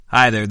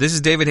Hi there, this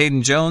is David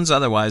Hayden Jones,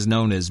 otherwise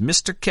known as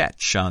Mr.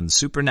 Ketch on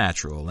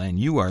Supernatural, and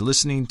you are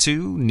listening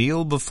to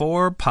Kneel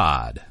Before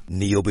Pod.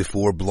 Kneel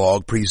Before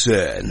Blog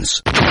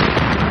presents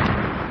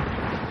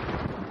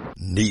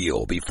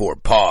Kneel Before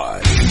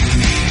Pod.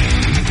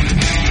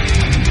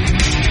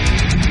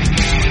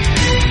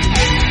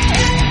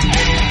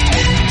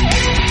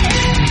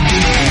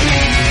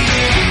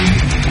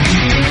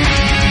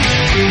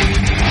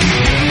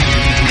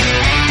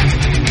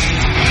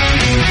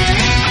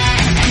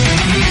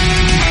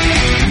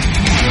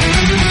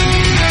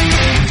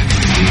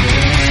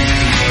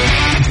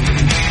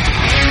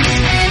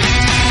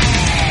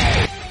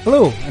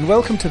 Hello, and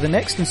welcome to the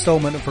next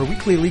installment of our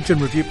weekly Legion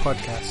review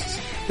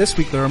podcasts. This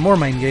week there are more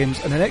mind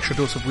games and an extra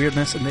dose of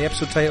weirdness in the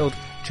episode titled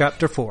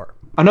Chapter 4.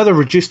 Another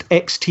reduced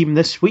X team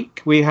this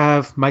week. We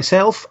have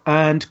myself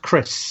and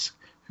Chris,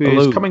 who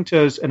Hello. is coming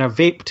to us in a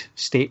vaped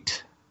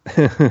state.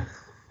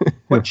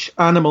 Which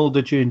animal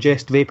did you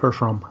ingest vapor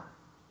from?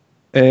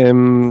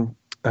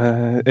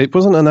 It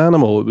wasn't an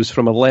animal, it was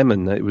from a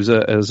lemon. It was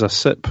a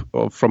sip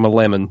from a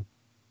lemon.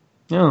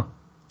 Oh.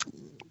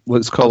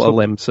 Let's call it a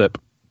lem sip.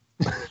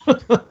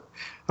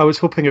 I was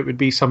hoping it would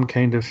be some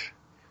kind of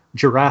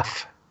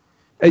giraffe.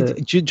 Do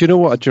you know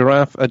what? A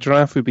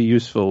giraffe would be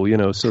useful,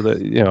 so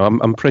that,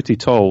 I'm pretty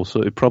tall,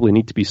 so it'd probably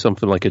need to be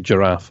something like a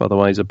giraffe,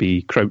 otherwise I'd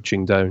be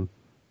crouching down.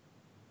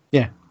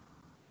 Yeah.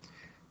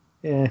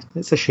 Yeah,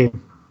 it's a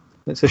shame.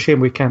 It's a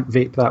shame we can't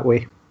vape that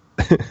way.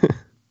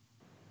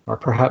 Or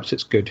perhaps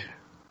it's good.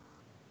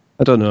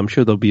 I don't know, I'm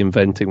sure they'll be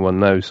inventing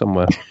one now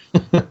somewhere.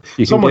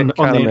 You Someone can get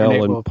on the internet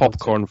caramel will and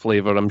popcorn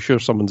flavour. I'm sure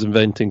someone's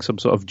inventing some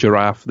sort of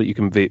giraffe that you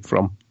can vape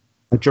from.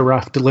 A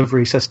giraffe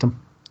delivery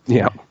system.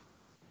 Yeah.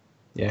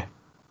 Yeah.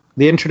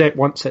 The internet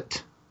wants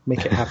it.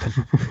 Make it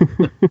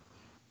happen.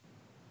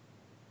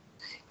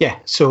 Yeah,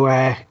 so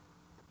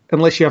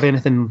unless you have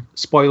anything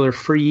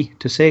spoiler-free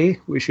to say,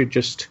 we should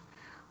just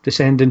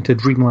descend into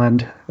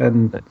Dreamland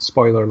and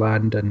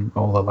Spoilerland and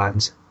all the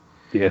lands.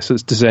 Yes,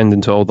 it's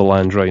descending to all the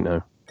land right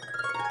now.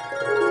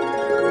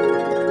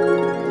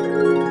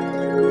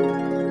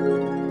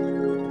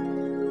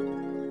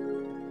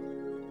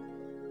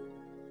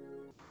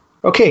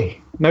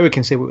 Okay, now we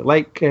can say what we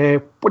like.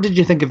 What did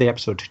you think of the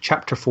episode,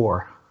 Chapter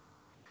 4?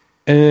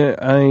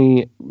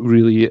 I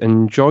really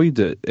enjoyed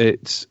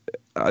it.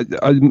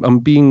 I'm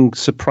being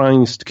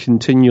surprised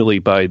continually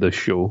by this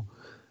show,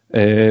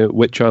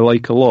 which I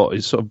like a lot.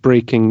 It's sort of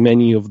breaking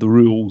many of the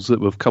rules that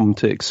we've come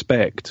to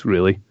expect,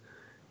 really,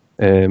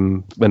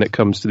 when it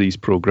comes to these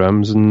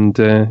programs. And,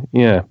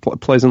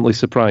 pleasantly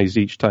surprised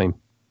each time.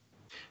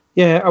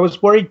 Yeah, I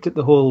was worried that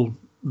the whole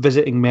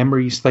visiting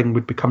memories thing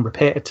would become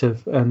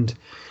repetitive, and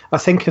I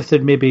think if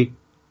they'd maybe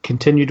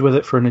continued with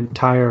it for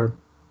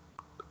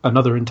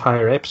another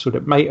entire episode,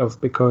 it might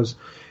have, because,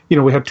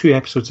 we had 2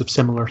 episodes of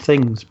similar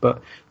things,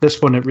 but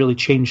this one, it really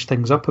changed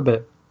things up a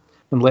bit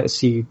and let us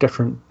see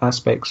different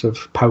aspects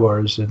of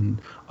powers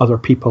and other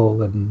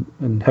people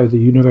and how the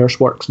universe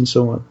works and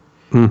so on.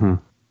 Mm-hmm.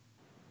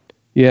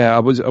 Yeah, I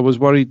was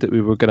worried that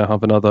we were going to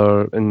have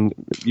another,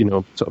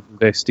 sort of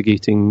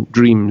investigating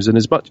dreams, and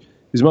as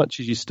much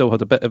as you still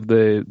had a bit of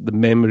the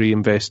memory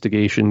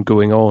investigation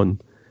going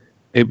on,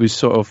 it was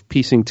sort of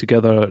piecing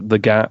together the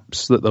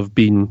gaps that have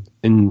been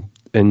in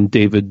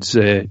David's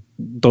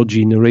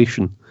dodgy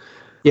narration.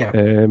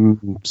 Yeah.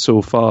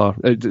 So far,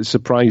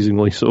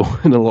 surprisingly so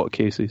in a lot of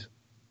cases.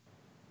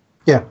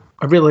 Yeah,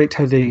 I really liked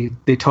how they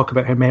talk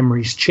about how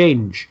memories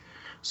change.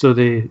 So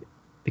they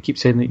keep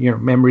saying that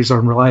memories are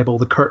unreliable,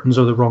 the curtains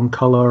are the wrong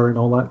colour and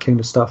all that kind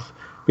of stuff,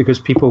 because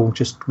people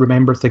just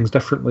remember things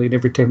differently, and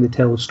every time they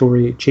tell a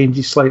story it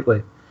changes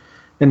slightly.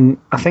 And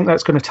I think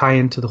that's going to tie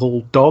into the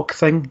whole dog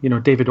thing.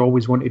 David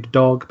always wanted a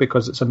dog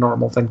because it's a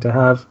normal thing to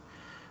have.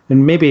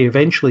 And maybe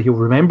eventually he'll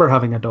remember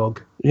having a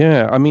dog.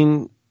 Yeah, I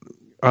mean,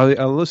 I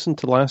listened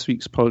to last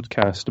week's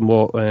podcast and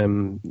what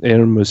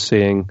Aaron was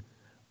saying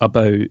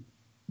about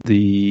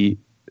the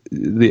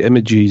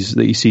images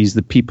that he sees,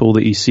 the people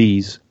that he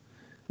sees,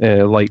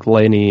 like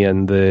Lenny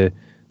and the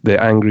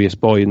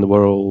angriest boy in the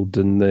world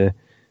and the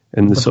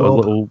sort blob.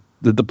 of little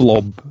the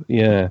blob,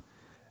 yeah.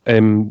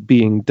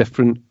 Being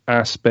different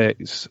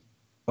aspects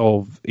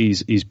of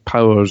his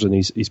powers and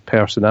his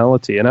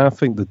personality, and I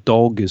think the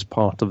dog is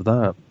part of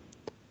that.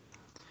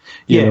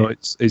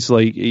 It's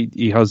like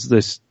he has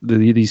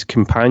these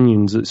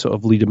companions that sort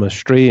of lead him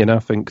astray, and I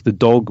think the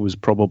dog was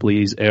probably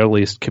his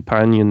earliest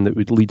companion that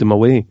would lead him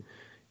away.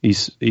 They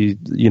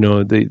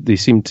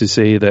seem to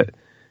say that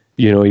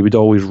he would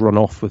always run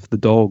off with the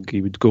dog.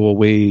 He would go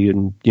away,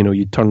 and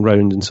you'd turn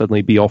round and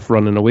suddenly be off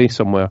running away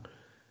somewhere.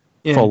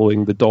 Yeah.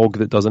 Following the dog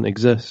that doesn't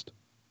exist.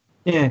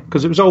 Yeah,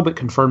 because it was all but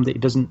confirmed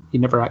that he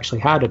never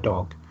actually had a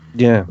dog.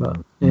 Yeah. But,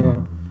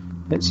 yeah.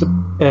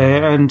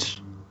 And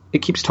it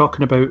keeps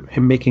talking about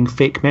him making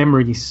fake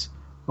memories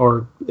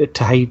or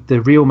to hide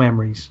the real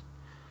memories.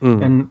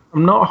 Mm. And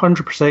I'm not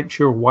 100%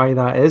 sure why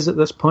that is at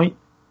this point,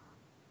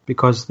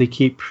 because they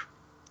keep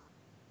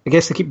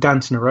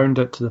dancing around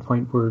it to the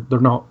point where they're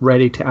not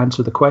ready to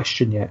answer the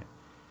question yet.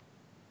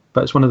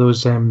 But it's one of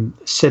those,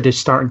 Sid is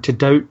starting to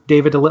doubt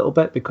David a little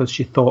bit because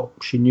she thought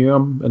she knew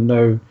him, and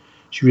now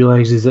she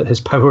realises that his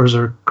powers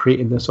are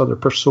creating this other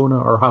persona,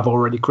 or have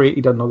already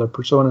created another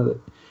persona that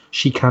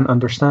she can't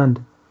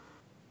understand.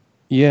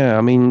 Yeah,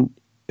 I mean,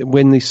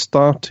 when they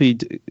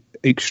started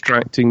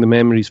extracting the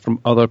memories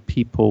from other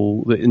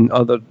people in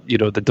other,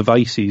 the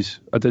devices,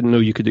 I didn't know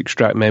you could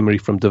extract memory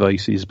from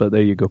devices, but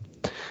there you go,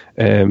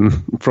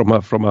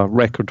 from a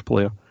record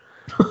player.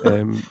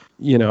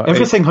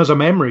 Everything has a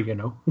memory,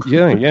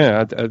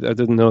 yeah, I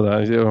didn't know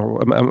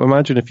that.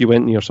 Imagine if you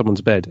went near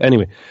someone's bed.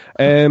 Anyway,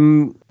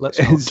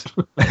 let's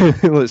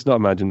not. Let's not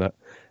imagine that.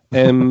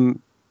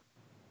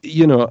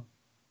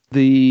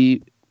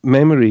 The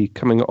memory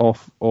coming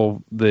off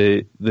of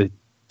the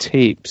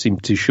tape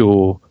seemed to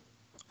show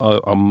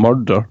a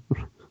murder,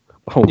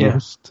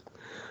 almost.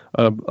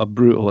 Yeah. A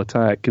brutal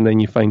attack, and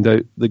then you find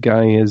out the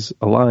guy is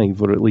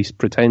alive, or at least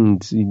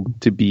pretends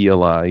to be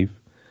alive.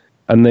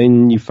 And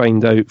then you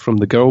find out from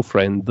the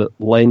girlfriend that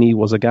Lenny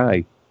was a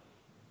guy.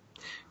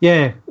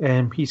 Yeah,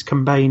 he's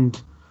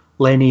combined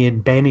Lenny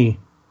and Benny,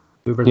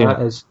 whoever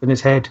that is, in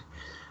his head.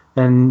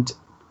 And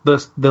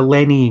the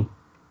Lenny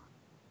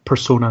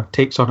persona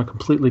takes on a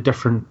completely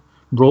different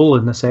role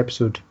in this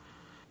episode.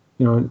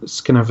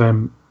 It's kind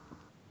of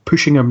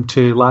pushing him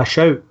to lash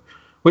out,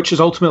 which is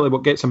ultimately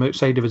what gets him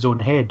outside of his own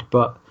head.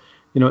 But,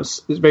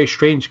 it's very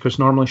strange because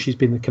normally she's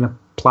been the kind of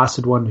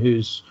placid one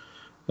who's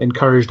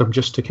encouraged him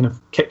just to kind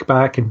of kick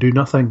back and do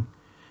nothing,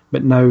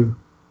 but now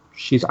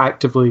she's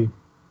actively,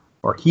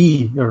 or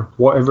he, or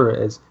whatever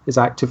it is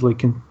actively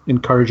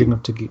encouraging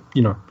him to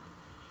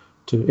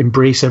to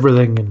embrace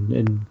everything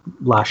and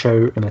lash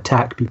out and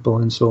attack people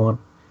and so on.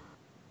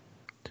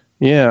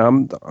 Yeah,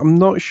 I'm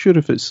not sure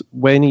if it's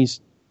when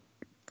he's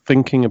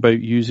thinking about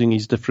using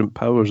his different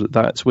powers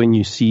that's when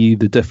you see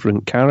the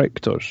different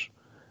characters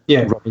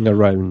running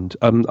around.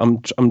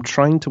 I'm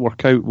trying to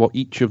work out what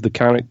each of the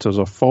characters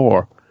are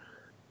for.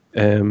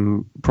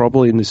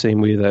 Probably in the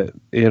same way that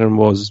Aaron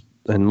was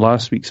in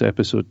last week's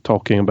episode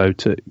talking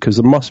about it, because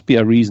there must be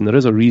a reason. There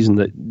is a reason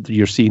that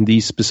you're seeing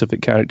these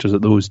specific characters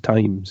at those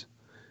times.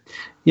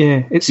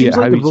 Yeah, it seems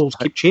like the roles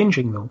keep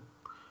changing though.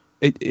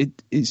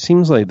 It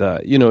seems like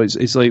that.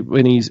 It's like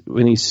when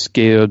he's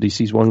scared, he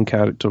sees one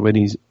character. When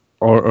he's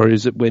or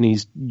is it when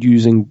he's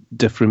using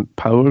different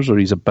powers, or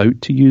he's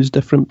about to use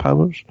different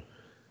powers?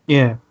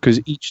 Yeah,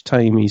 because each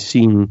time he's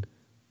seen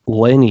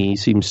Lenny, he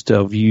seems to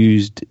have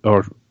used,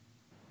 or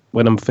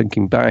when I'm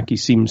thinking back, he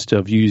seems to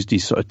have used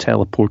his sort of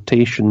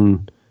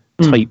teleportation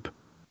type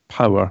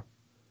power.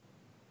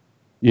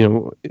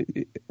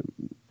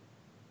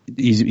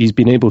 He's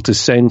been able to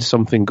sense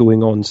something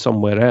going on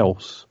somewhere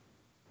else.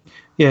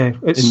 Yeah,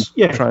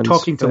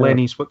 talking to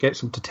Lenny's what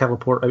gets him to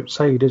teleport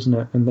outside, isn't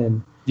it? And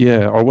then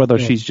or whether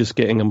she's just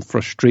getting him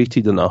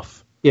frustrated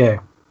enough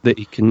that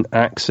he can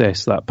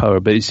access that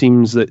power. But it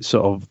seems that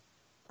sort of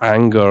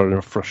anger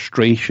or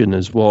frustration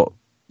is what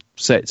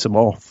sets him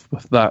off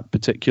with that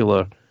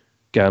particular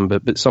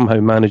gambit, but somehow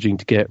managing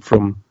to get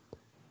from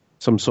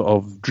some sort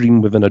of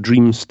dream within a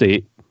dream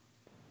state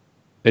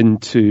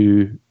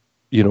into,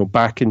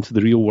 back into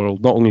the real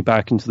world. Not only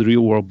back into the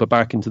real world, but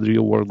back into the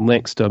real world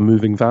next to a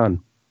moving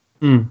van.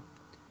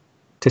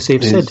 To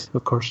save Sid,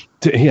 of course.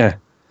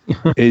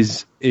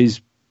 is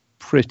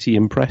pretty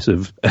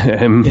impressive.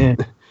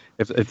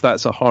 If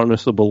that's a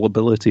harnessable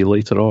ability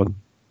later on.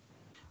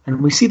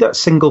 And we see that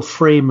single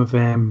frame of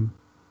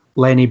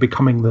Lenny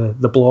becoming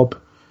the blob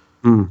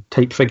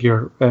type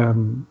figure.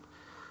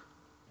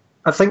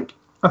 I think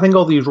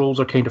all these roles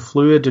are kind of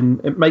fluid,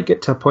 and it might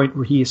get to a point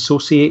where he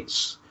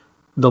associates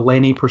the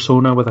Lenny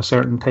persona with a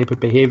certain type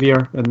of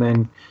behaviour, and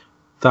then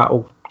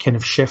that'll kind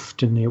of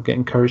shift, and he'll get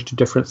encouraged to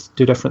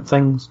do different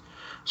things.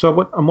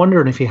 So I'm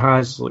wondering if he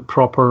has like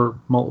proper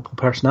multiple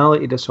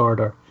personality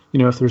disorder.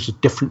 If there's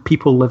different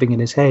people living in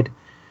his head.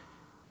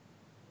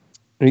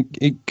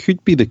 It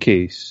could be the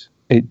case.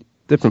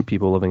 Different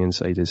people living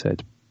inside his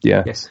head.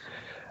 Yeah. Yes.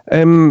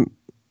 I'm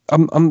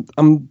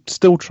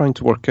still trying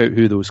to work out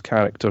who those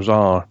characters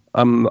are.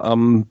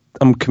 I'm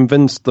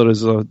convinced there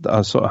is a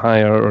sort of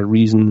higher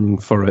reasoning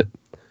for it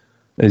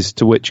as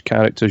to which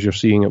characters you're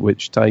seeing at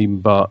which time,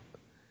 but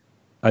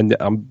I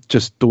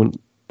don't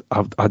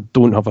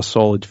have a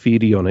solid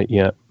theory on it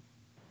yet.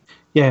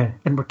 Yeah,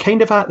 and we're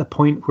kind of at the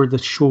point where the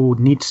show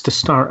needs to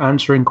start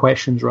answering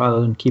questions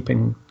rather than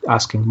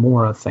asking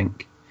more, I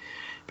think.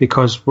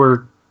 Because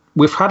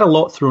we've had a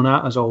lot thrown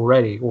at us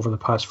already over the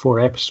past 4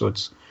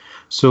 episodes.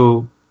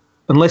 So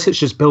unless it's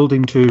just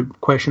building to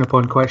question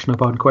upon question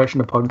upon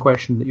question upon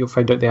question that you'll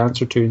find out the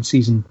answer to in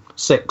season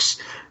 6,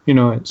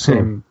 it's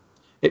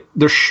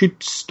there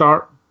should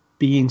start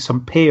being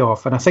some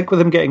payoff. And I think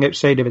with him getting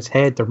outside of his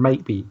head, there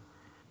might be.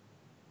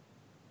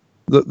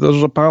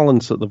 There's a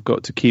balance that they've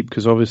got to keep,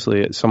 because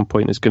obviously at some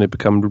point it's going to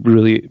become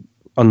really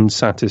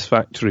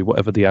unsatisfactory,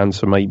 whatever the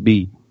answer might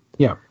be.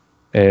 Yeah.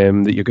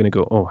 That you're going to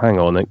go, oh, hang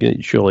on,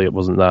 surely it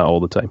wasn't that all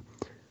the time.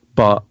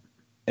 But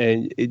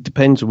it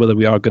depends on whether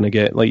we are going to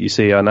get, like you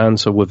say, an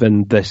answer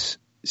within this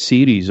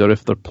series, or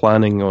if they're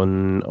planning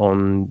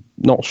on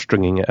not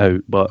stringing it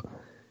out, but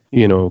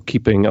you know,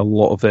 keeping a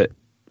lot of it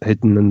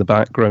hidden in the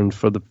background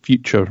for the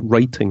future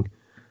writing.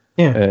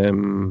 Yeah.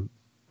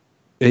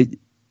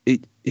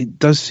 It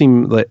does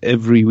seem that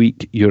every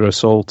week you're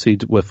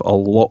assaulted with a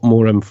lot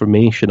more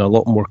information, a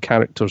lot more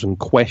characters and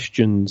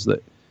questions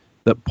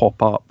that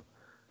pop up.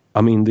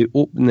 I mean, the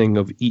opening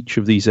of each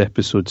of these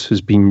episodes has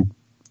been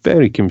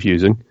very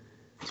confusing.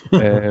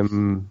 I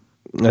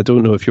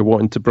don't know if you're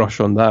wanting to brush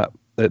on that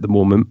at the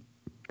moment.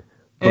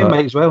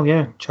 Might as well,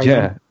 yeah.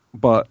 Yeah,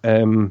 but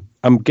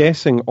I'm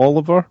guessing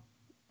Oliver,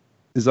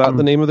 is that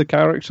the name of the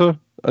character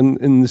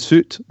in the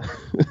suit?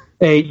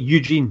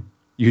 Eugene.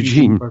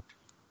 Eugene.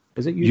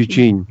 Is it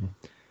Eugene?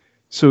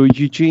 So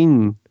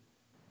Eugene,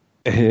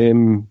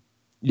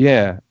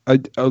 yeah,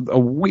 a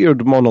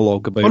weird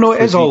monologue about... Oh, no,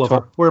 it is Oliver.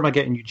 Top. Where am I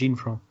getting Eugene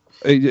from?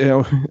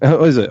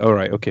 Is it? All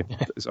right, okay.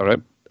 It's all right.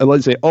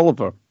 Let's say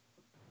Oliver.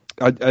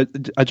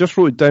 I just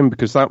wrote it down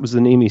because that was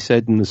the name he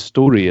said in the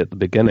story at the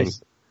beginning.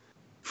 Yes.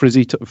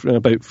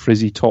 About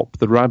Frizzy Top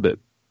the rabbit.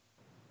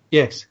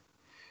 Yes.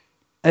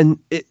 And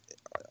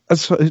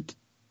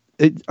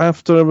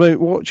after about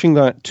watching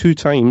that 2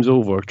 times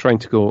over, trying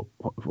to go,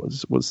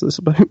 what's this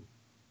about?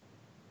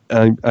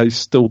 I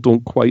still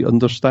don't quite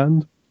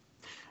understand.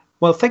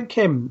 Well, I think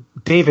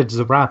David's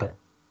the rabbit,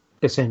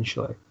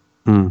 essentially.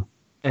 Mm.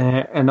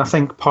 And I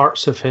think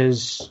parts of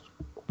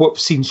what we've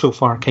seen so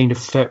far kind of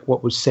fit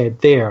what was said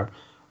there.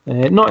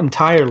 Not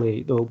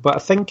entirely, though, but I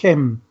think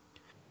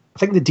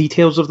the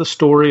details of the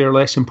story are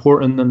less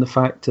important than the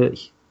fact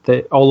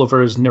that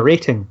Oliver is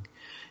narrating,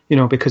 you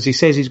know, because he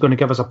says he's going to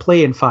give us a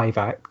play in 5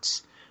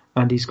 acts,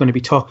 and he's going to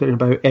be talking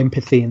about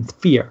empathy and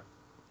fear.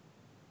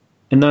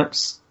 And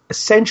that's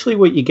essentially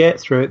what you get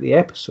throughout the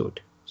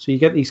episode. So you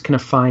get these kind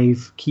of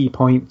 5 key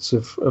points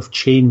of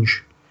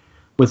change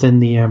within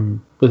the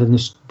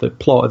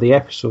plot of the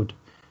episode.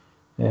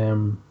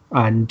 And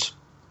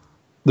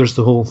there's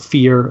the whole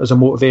fear as a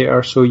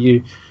motivator. So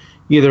you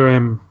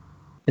either...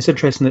 it's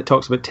interesting that it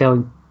talks about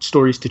telling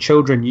stories to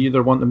children. You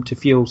either want them to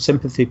feel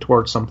sympathy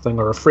towards something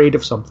or afraid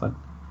of something.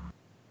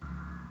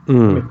 I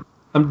mean,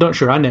 I'm not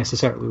sure I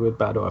necessarily would,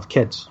 but I don't have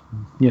kids,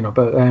 you know.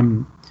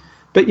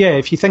 But yeah,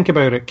 if you think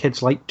about it,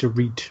 kids like to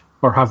read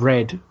or have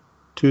read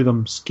to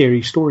them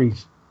scary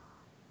stories,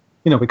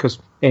 you know, because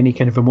any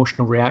kind of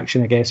emotional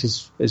reaction, I guess,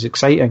 is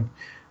exciting.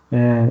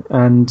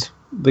 And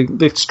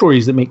the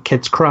stories that make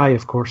kids cry,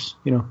 of course,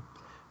 you know,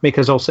 make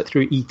us all sit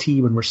through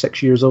E.T. when we're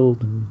 6 years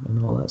old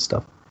and all that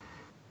stuff.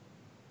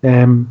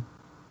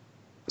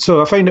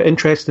 So I find it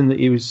interesting that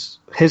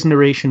his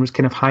narration was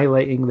kind of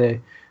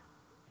highlighting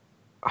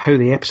how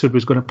the episode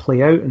was going to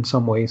play out in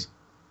some ways.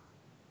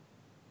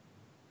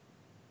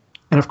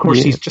 And of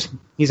course,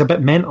 he's a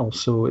bit mental,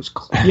 so it's,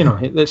 you know,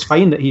 it's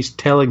fine that he's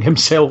telling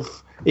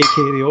himself,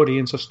 aka the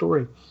audience, a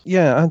story.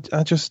 Yeah,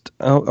 I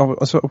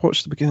sort of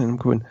watched the beginning and I'm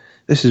going,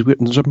 this is weird.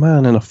 There's a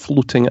man in a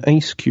floating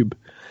ice cube.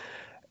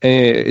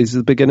 Is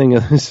the beginning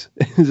of this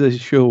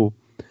show.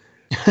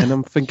 And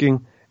I'm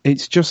thinking,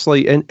 it's just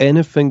like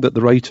anything that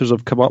the writers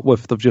have come up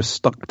with, they've just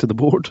stuck to the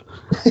board.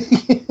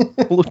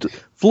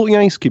 Floating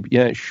ice cube,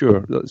 yeah,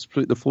 sure. Let's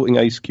put the floating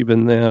ice cube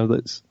in there.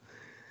 That's,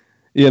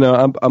 you know,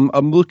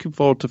 I'm looking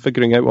forward to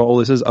figuring out what all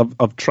this is.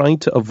 I've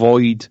tried to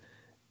avoid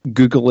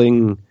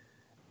Googling,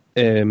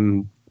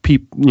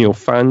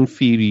 fan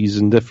theories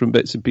and different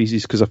bits and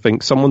pieces because I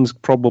think someone's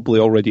probably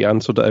already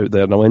answered it out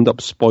there, and I'll end up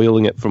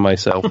spoiling it for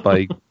myself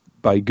by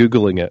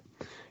Googling it.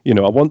 You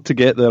know, I want to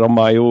get there on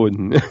my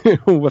own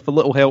with a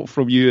little help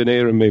from you and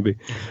Aaron, maybe.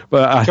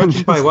 But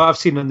judging by what I've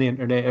seen on the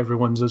internet,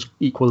 everyone's as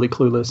equally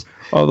clueless.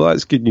 Oh,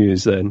 that's good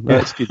news then.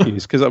 That's good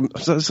news because I'm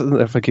sitting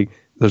there thinking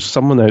there's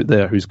someone out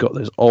there who's got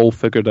this all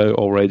figured out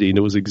already,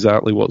 knows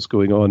exactly what's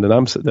going on, and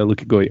I'm sitting there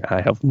going,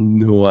 I have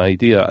no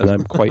idea, and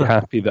I'm quite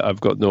happy that I've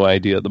got no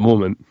idea at the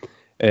moment.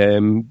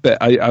 But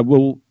I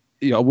will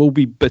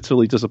be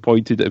bitterly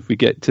disappointed if we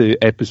get to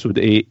episode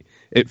 8.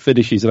 It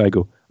finishes and I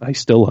go, I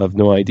still have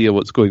no idea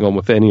what's going on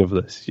with any of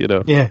this, you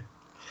know. Yeah.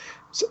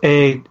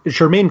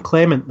 Jermaine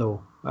Clement,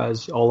 though,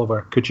 as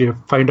Oliver. Could you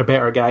find a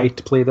better guy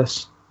to play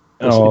this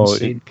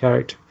insane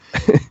character?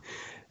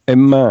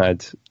 An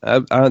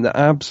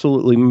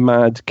absolutely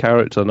mad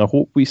character, and I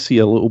hope we see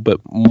a little bit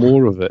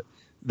more of it.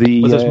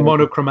 With his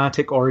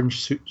monochromatic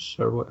orange suits,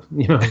 or what,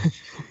 you know.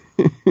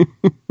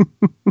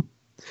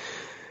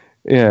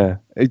 Yeah,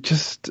 it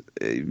just,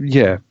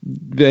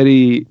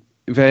 very...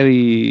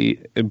 very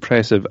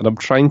impressive, and I'm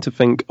trying to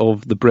think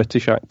of the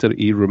British actor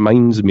he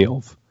reminds me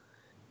of.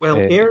 Well,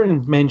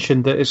 Aaron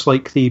mentioned that it's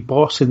like the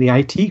boss in the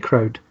IT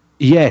crowd.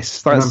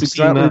 Yes, that's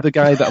exactly the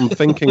guy that I'm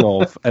thinking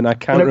of, and I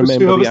can't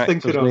remember the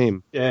actor's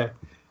name. Yeah,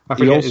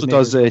 he also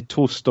does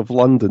Toast of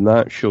London,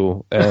 that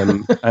show,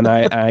 and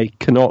I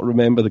cannot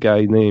remember the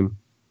guy's name.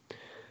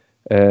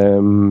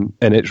 And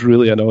it's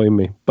really annoying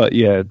me. But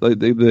yeah,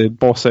 the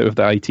boss out of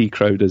the IT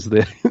crowd is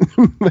the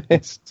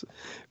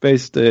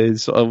best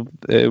sort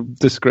of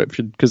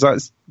description, because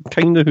that's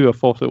kind of who I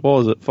thought it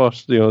was at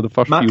first. You know, the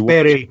first Matt few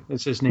Berry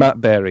is his name.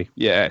 Matt Berry,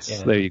 yes,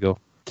 yeah. There you go.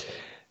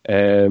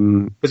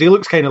 Because he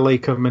looks kind of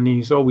like him, and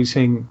he's always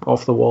saying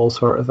off the wall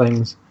sort of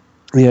things.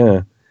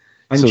 Yeah,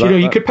 And So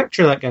you could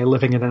picture that guy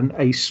living in an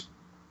ice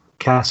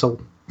castle.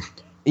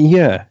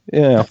 Yeah,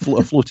 a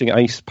floating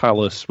ice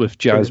palace with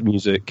jazz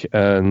music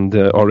and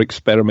or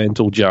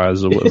experimental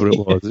jazz or whatever it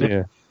was.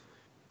 Yeah,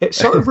 it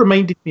sort of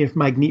reminded me of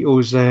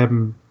Magneto's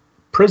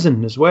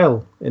prison as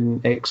well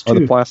in X2. Or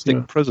the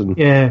plastic prison.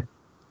 Yeah.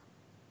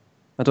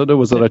 I don't know.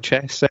 Was there a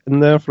chess set in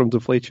there for him to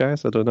play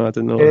chess? I don't know. I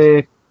didn't know.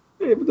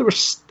 There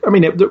was. I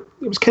mean, it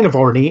was kind of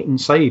ornate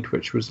inside,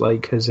 which was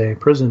like his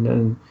prison,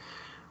 and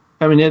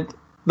I mean,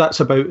 that's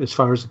about as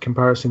far as the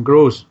comparison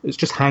goes. It's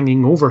just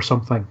hanging over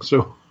something,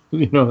 so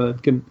it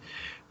can.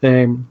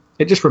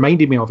 It just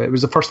reminded me of it. It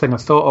was the first thing I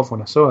thought of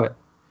when I saw it.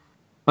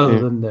 Other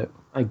than that,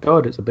 my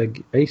God, it's a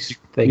big ice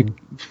thing.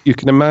 You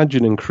can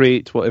imagine and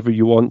create whatever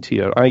you want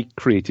here. I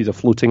created a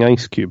floating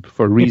ice cube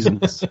for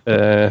reasons.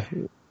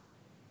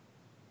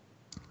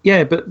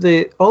 Yeah, but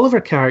the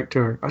Oliver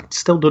character, I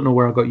still don't know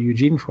where I got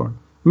Eugene for.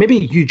 Maybe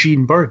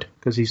Eugene Bird,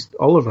 because he's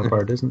Oliver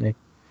Bird, isn't he?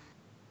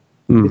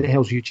 Who the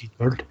hell's Eugene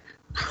Bird?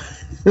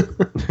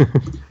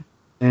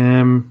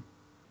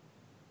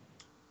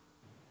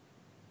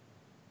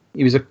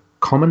 He was a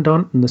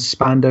commandant in the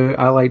Spandau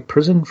Allied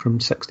prison from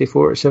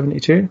 64 to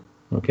 72.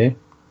 Okay.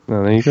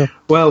 Oh, there you go.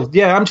 Well,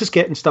 yeah, I'm just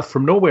getting stuff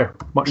from nowhere,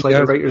 much like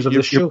the writers of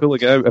the show. You're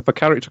pulling it out. If a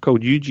character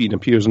called Eugene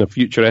appears in a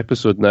future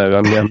episode now,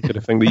 I'm going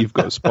to think that you've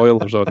got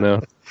spoilers on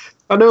there.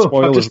 I know.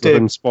 Spoilers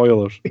within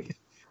spoilers.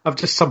 I've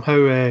just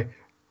somehow,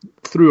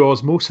 through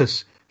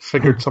osmosis,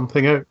 figured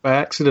something out by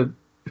accident.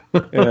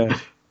 Yeah.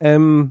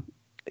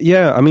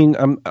 Yeah, I mean,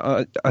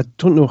 I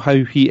don't know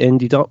how he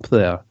ended up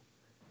there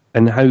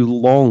and how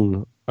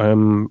long.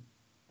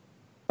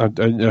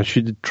 I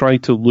should try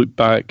to look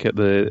back at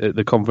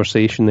the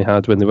conversation they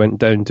had when they went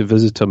down to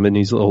visit him in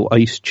his little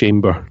ice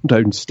chamber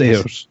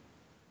downstairs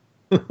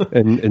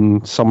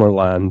in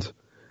Summerland,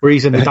 where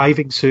he's in a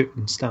diving suit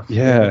and stuff.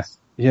 Yeah,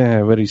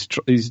 where he's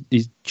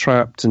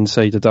trapped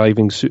inside a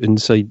diving suit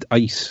inside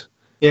ice.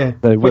 Yeah,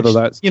 now, whether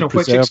that's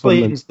which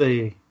explains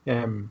the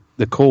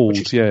cold.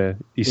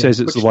 He says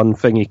it's the one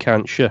thing he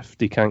can't shift,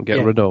 he can't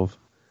get rid of.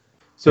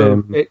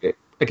 So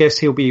I guess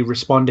he'll be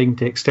responding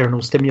to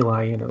external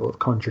stimuli and it'll have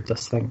conjured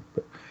this thing.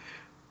 But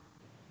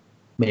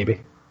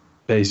maybe.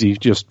 Is he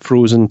just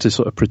frozen to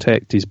sort of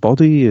protect his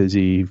body? Is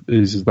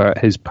that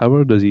his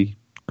power? Does he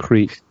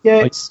create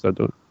ice?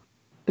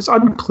 It's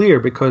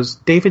unclear because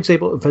David's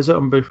able to visit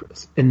him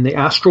in the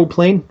astral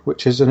plane,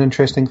 which is an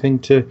interesting thing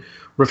to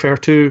refer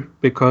to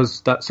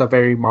because that's a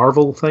very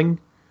Marvel thing,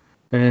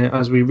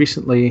 as we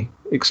recently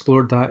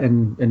explored that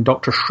in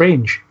Doctor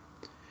Strange.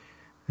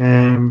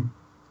 And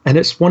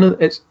it's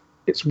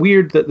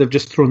weird that they've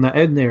just thrown that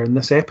in there in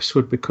this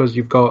episode because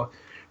you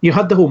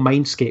had the whole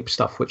Mindscape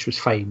stuff, which was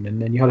fine,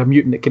 and then you had a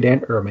mutant that could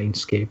enter a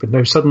Mindscape, and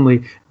now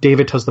suddenly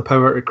David has the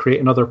power to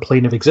create another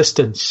plane of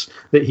existence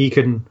that he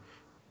can,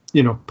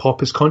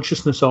 pop his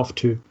consciousness off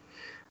to.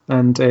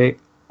 And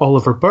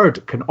Oliver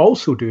Bird can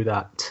also do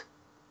that.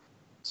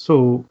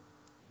 So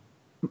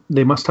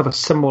they must have a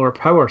similar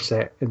power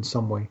set in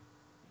some way.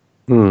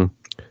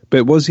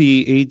 But was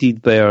he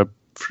aided there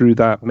through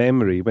that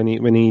memory when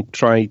he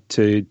tried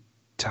to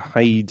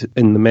hide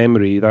in the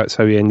memory? That's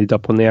how he ended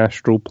up on the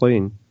astral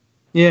plane.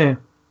 Yeah.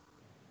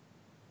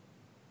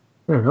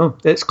 I don't know.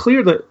 It's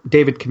clear that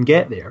David can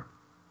get there.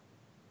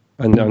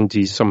 And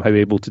he's somehow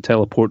able to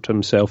teleport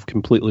himself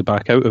completely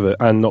back out of it,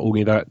 and not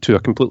only that, to a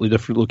completely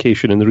different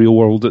location in the real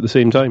world at the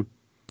same time.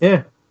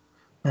 Yeah.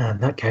 Man,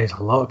 that guy has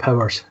a lot of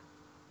powers.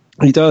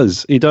 He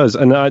does.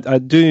 And I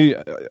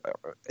do,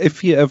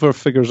 if he ever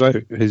figures out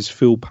his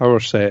full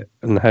power set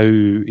and how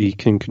he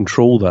can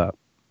control that,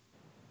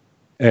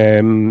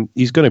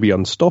 he's going to be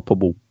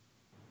unstoppable.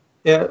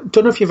 Yeah,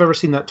 don't know if you've ever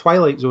seen that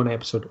Twilight Zone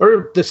episode,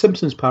 or the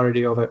Simpsons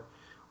parody of it,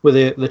 with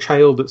the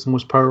child that's the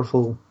most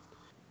powerful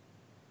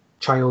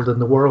child in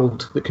the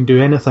world that can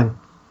do anything.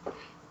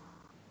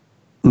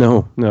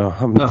 No,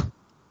 I'm not. No.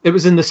 It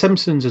was in The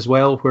Simpsons as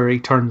well, where he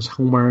turns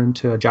Homer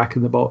into a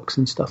Jack-in-the-Box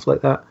and stuff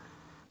like that,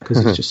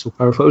 because he's just so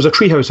powerful. It was a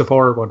Treehouse of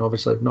Horror one,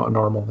 obviously, not a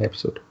normal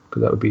episode,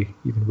 because that would be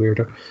even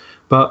weirder.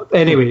 But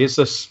anyway, it's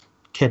this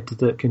kid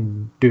that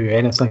can do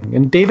anything.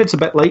 And David's a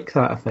bit like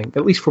that, I think,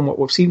 at least from what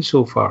we've seen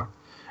so far.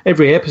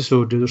 Every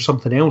episode, there's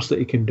something else that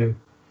he can do.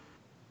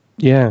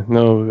 Yeah,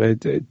 no,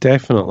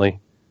 definitely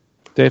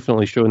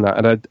showing that.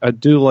 And I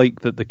do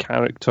like that the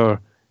character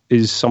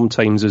is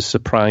sometimes as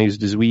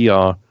surprised as we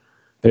are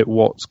at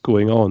what's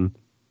going on.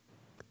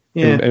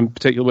 Yeah. In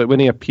particular, when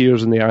he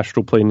appears in the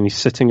astral plane and he's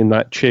sitting in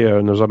that chair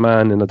and there's a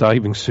man in a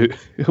diving suit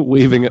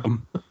waving at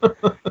him,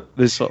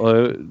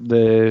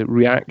 the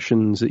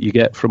reactions that you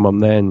get from him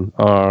then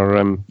are,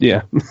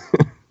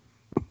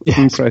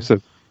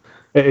 impressive.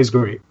 It is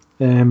great.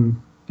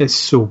 It's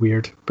so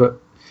weird.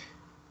 But,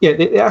 yeah,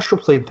 the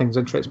astral plane thing's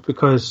interesting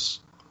because,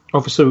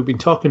 obviously, we've been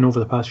talking over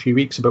the past few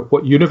weeks about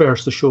what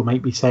universe the show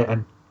might be set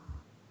in.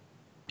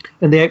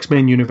 And the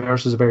X-Men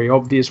universe is a very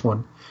obvious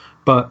one.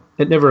 But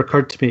it never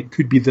occurred to me it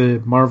could be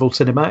the Marvel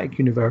Cinematic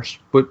Universe.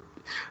 But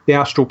the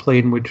astral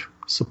plane would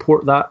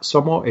support that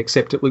somewhat,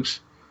 except it looks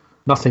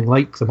nothing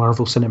like the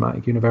Marvel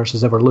Cinematic Universe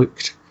has ever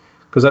looked.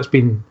 Because that's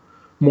been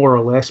more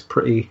or less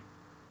pretty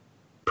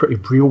pretty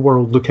real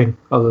world looking,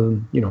 other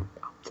than, you know,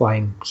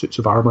 flying suits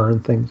of armor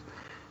and things.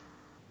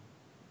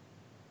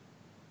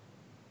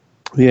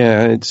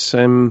 Yeah, it's.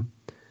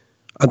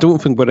 I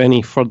don't think we're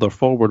any further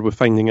forward with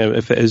finding out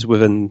if it is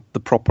within the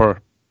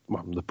proper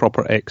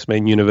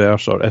X-Men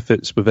universe, or if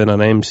it's within an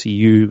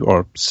MCU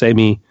or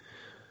semi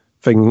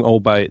thing all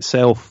by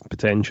itself,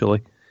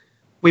 potentially.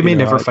 We may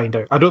never find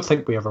out. I don't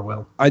think we ever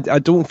will. I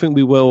don't think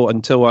we will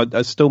until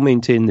I still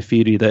maintain the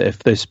theory that if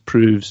this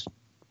proves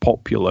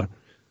popular,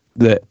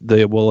 that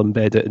they will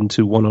embed it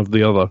into one or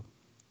the other.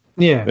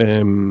 Yeah.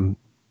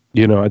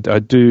 You know, I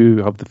do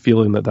have the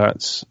feeling that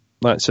that's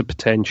a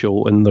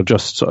potential, and they're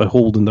just sort of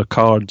holding their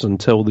cards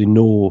until they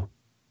know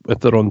if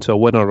they're on to a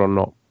winner or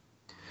not.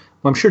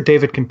 Well, I'm sure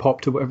David can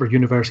pop to whatever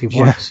universe he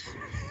wants.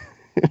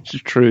 Yeah. It's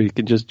true. He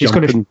can just He's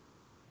jump in.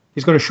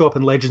 He's going to show up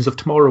in Legends of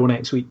Tomorrow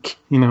next week.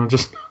 You know,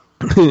 just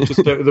out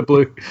of the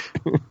blue.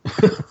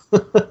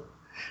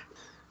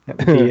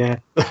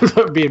 That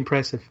would be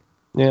impressive.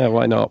 Yeah,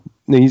 why not?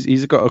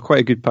 He's got quite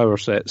a good power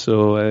set,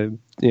 so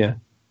yeah.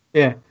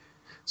 Yeah.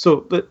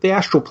 So the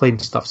astral plane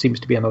stuff seems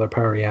to be another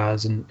power he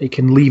has, and he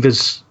can leave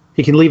his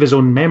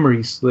own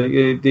memories.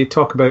 They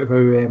talk about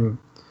how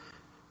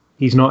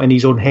he's not in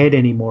his own head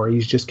anymore.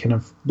 He's just kind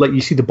of like,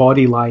 you see the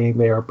body lying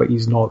there, but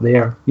he's not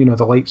there. You know,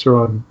 the lights are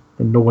on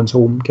and no one's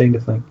home, kind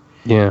of thing.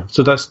 Yeah.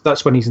 So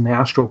that's when he's in the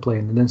astral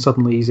plane, and then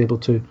suddenly he's able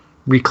to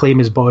reclaim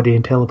his body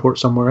and teleport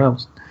somewhere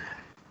else.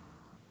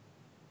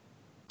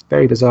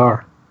 Very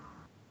bizarre.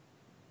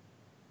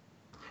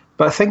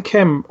 But I think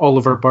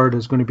Oliver Bird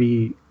is going to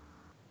be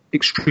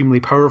extremely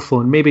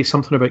powerful, and maybe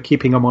something about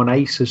keeping him on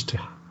ice is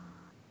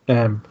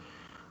to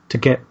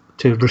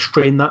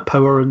restrain that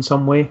power in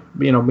some way.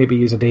 You know, maybe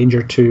he's a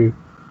danger to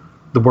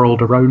the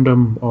world around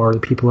him, or the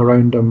people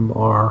around him,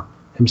 or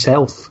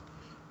himself.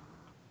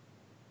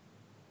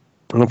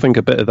 I think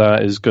a bit of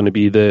that is going to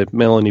be the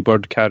Melanie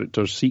Bird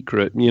character's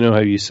secret. You know how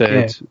you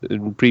said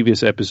in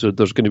previous episode,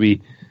 they're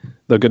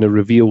going to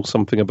reveal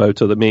something about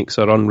her that makes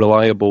her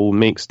unreliable,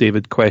 makes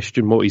David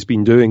question what he's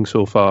been doing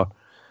so far.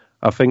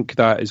 I think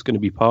that is going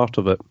to be part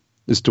of it,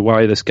 as to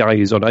why this guy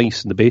is on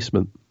ice in the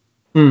basement.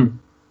 Mm.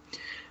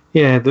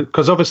 Yeah,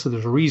 because obviously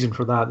there's a reason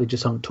for that. They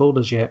just haven't told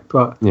us yet.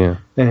 But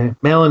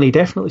Melanie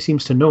definitely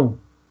seems to know.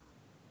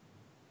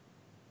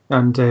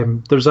 And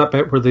there's that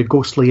bit where the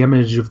ghostly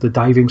image of the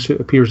diving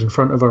suit appears in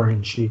front of her,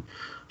 and she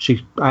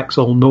acts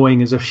all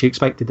knowing, as if she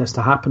expected this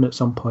to happen at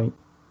some point.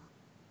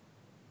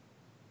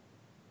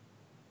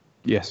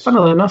 Yes.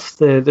 Funnily enough,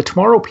 the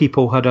Tomorrow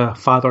People had a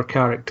father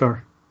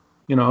character,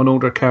 you know, an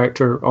older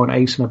character on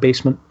ice in a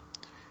basement.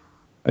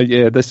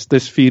 Yeah, this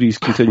theory's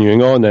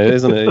continuing on now,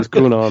 isn't it? It's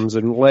grown arms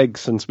and legs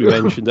since we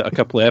mentioned it a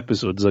couple of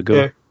episodes ago.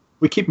 Yeah,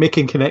 we keep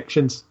making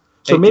connections.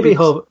 So maybe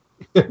he'll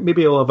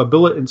have a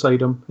bullet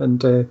inside him,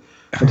 and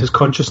his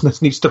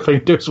consciousness needs to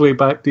find its way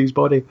back to his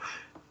body.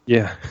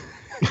 Yeah.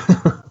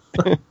 I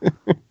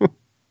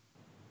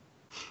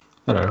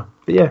don't know,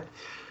 but yeah.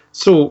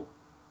 So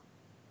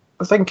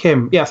I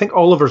think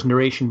Oliver's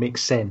narration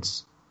makes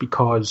sense,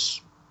 because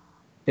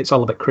it's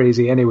all a bit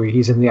crazy anyway.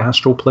 He's in the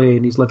astral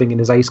plane, he's living in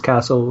his ice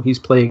castle, he's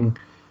playing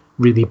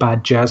really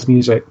bad jazz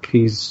music,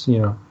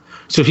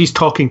 so he's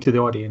talking to the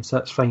audience,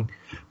 that's fine.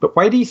 But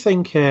why do you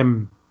think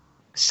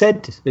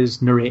Sid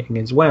is narrating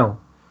as well?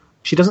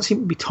 She doesn't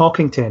seem to be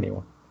talking to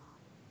anyone.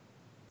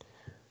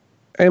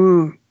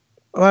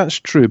 That's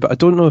true, but I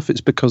don't know if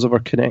it's because of her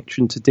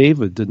connection to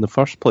David in the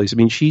first place. I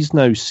mean, she's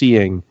now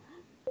seeing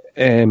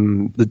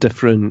the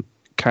different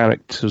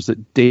characters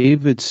that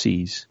David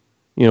sees.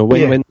 You know,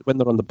 when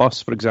they're on the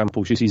bus, for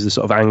example, she sees the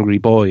sort of angry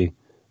boy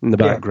in the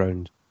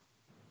background.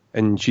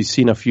 And she's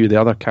seen a few of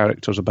the other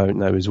characters about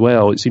now as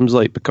well. It seems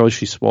like because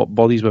she swapped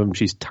bodies with him,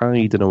 she's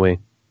tied in a way.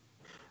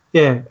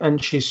 Yeah,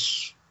 and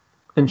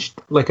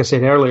like I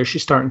said earlier,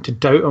 she's starting to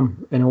doubt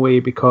him in a way,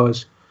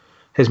 because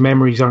his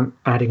memories aren't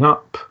adding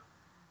up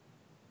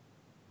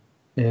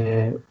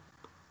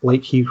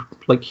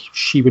like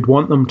she would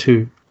want them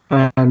to.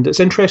 And it's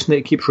interesting that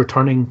it keeps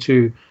returning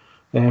to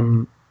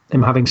him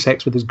having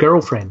sex with his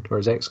girlfriend, or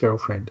his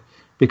ex-girlfriend,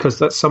 because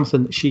that's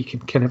something that she can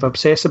kind of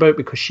obsess about,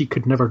 because she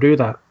could never do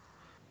that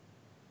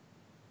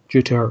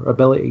due to her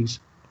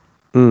abilities.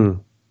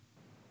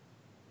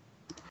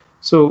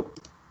 So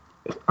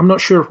I'm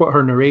not sure what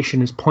her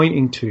narration is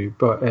pointing to,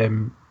 but I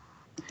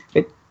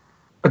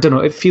don't know,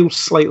 it feels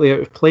slightly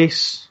out of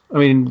place. I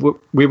mean,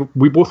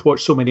 we both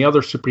watch so many other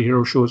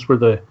superhero shows where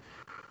the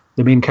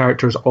main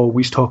character is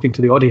always talking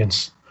to the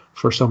audience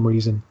for some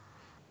reason.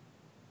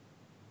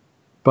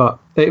 But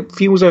it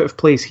feels out of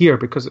place here,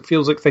 because it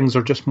feels like things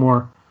are just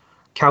more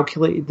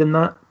calculated than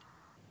that.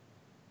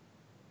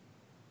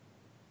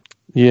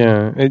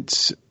 Yeah,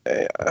 it's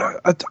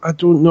I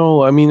don't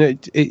know. I mean,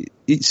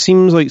 it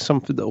seems like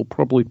something that will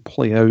probably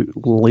play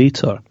out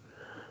later,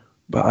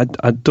 but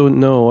I don't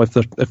know if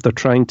they're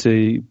trying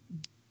to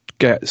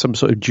get some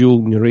sort of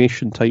dual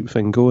narration type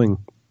thing going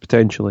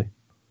potentially.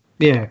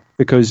 Yeah,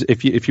 because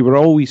if you were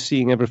always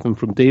seeing everything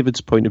from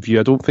David's point of view,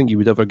 I don't think you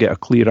would ever get a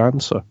clear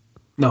answer.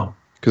 No,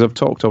 because I've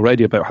talked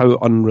already about how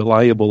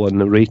unreliable a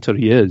narrator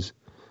he is.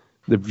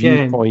 The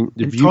viewpoint,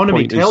 and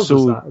Autonomy is tells us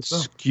so that as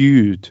well.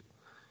 skewed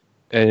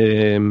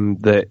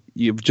that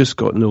you've just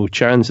got no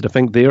chance. And I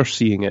think they're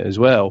seeing it as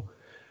well.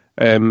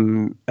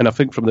 And I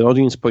think from the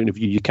audience point of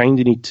view, you kind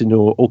of need to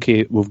know,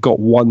 okay, we've got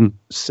one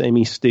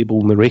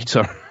semi-stable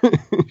narrator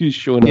who's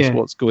showing us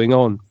what's going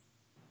on.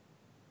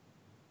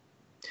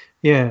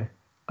 Yeah,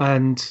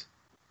 and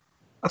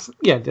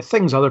the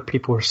things other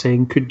people are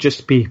saying could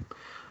just be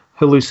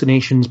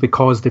hallucinations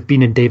because they've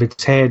been in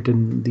David's head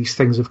and these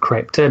things have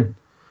crept in.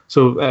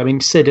 So, I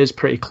mean, Sid is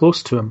pretty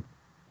close to him.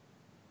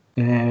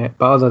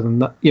 But other than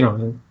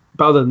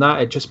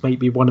that, it just might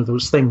be one of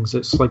those things.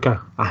 It's like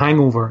a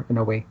hangover in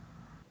a way.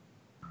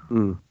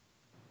 Could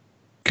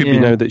be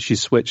now that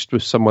she's switched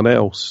with someone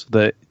else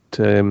that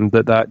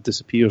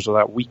disappears or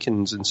that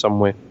weakens in some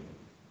way.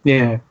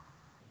 Yeah.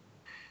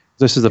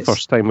 This is the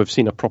first time we've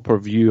seen a proper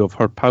view of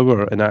her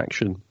power in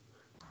action.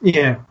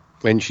 Yeah.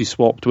 When she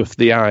swapped with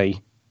the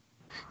Eye.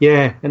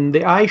 Yeah, and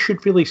the Eye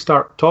should really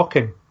start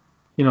talking.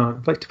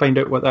 I'd like to find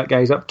out what that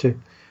guy's up to.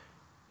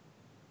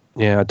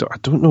 Yeah, I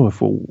don't know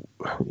if we'll...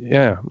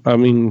 Yeah, I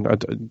mean,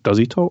 does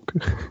he talk?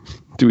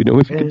 Do we know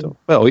if he can talk?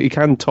 Well, he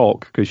can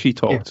talk, because she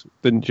talked,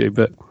 didn't she?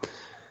 But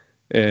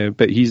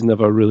he's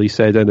never really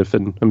said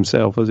anything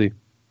himself, has he?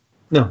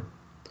 No.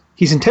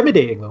 He's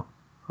intimidating, though.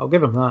 I'll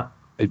give him that.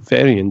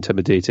 Very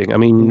intimidating. I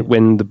mean,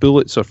 when the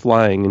bullets are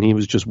flying and he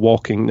was just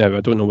walking... Now, I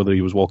don't know whether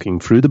he was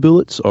walking through the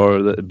bullets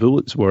or that the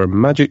bullets were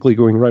magically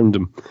going round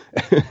him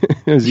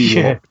as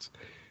he walked.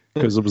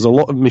 Because there was a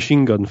lot of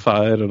machine gun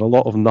fire and a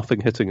lot of nothing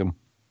hitting him.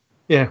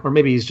 Yeah, or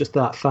maybe he's just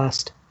that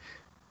fast.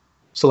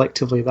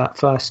 Selectively that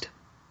fast.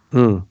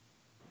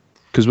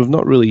 Because we've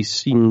not really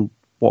seen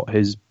what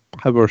his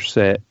power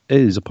set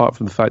is, apart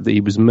from the fact that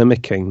he was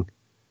mimicking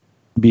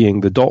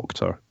being the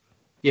Doctor.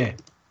 Yeah.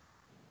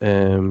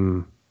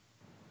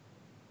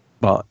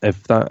 But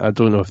I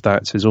don't know if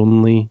that's his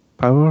only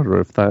power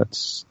or if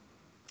that's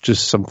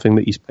just something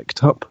that he's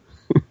picked up.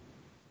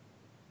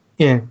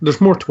 Yeah, there's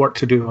more work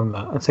to do on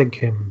that.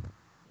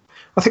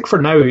 I think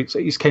for now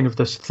he's kind of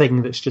this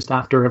thing that's just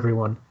after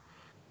everyone.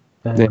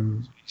 He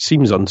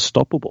seems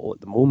unstoppable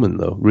at the moment,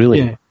 though. Really,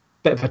 yeah,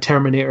 bit of a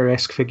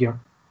Terminator-esque figure.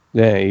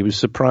 Yeah, he was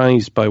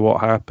surprised by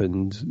what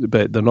happened,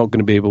 but they're not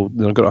going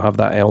to have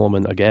that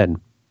element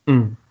again.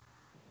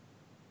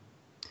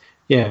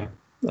 Yeah,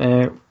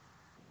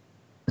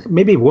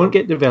 maybe it won't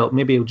get developed.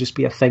 Maybe it'll just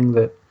be a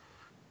thing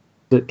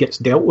that gets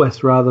dealt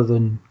with rather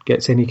than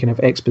gets any kind of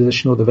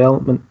expositional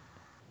development.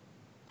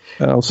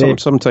 Well,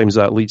 sometimes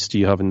that leads to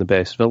you having the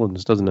best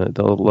villains, doesn't it?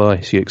 They'll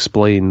let you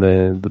explain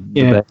the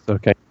better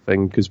kind of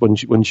thing, because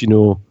once you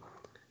know,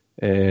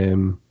 I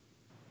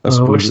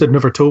wish they'd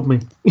never told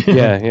me.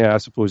 I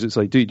suppose it's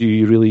like, do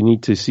you really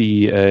need to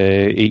see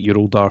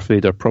 8-year-old Darth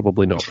Vader?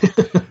 Probably not.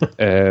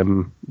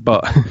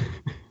 But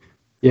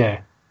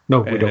yeah, no,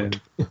 we don't.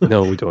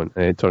 No, we don't.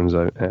 It turns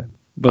out,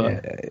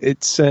 but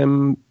it's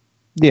I'm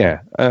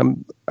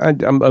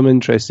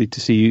interested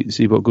to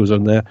see what goes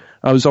on there.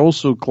 I was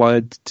also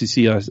glad to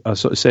see a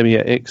sort of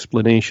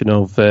semi-explanation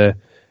of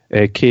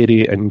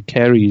Carey and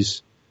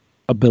Kerry's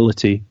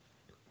ability.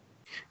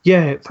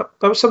 Yeah, that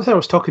was something I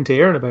was talking to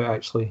Aaron about,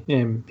 actually.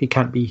 He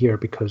can't be here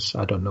because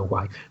I don't know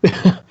why.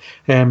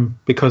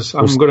 Because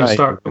I'm going to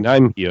start... And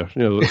I'm here,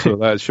 so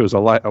that shows a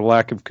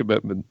lack of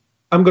commitment.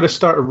 I'm going to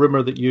start a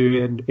rumour that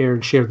you and Aaron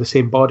share the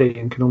same body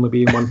and can only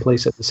be in one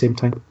place at the same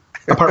time.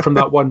 Apart from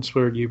that once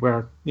where you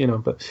were,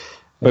 but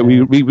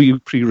we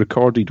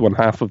pre-recorded one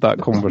half of that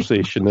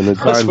conversation in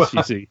advance.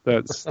 You see,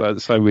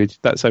 that's how we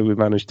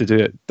managed to do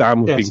it.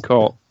 Damn, we've been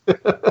caught.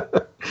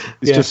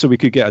 It's just so we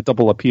could get a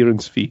double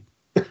appearance fee.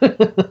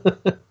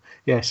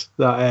 Yes,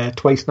 that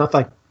twice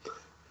nothing,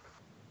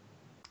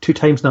 2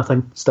 times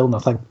nothing, still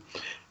nothing.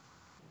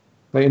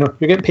 But you're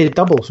getting paid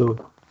double,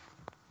 so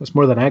that's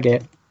more than I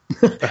get.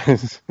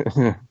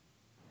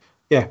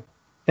 Yeah.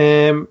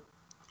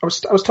 I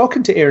was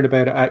talking to Aaron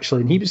about it, actually,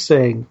 and he was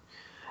saying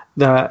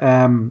that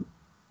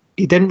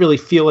he didn't really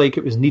feel like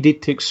it was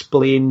needed to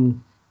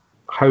explain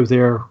how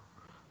their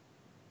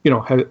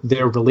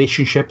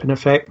relationship, in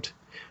effect,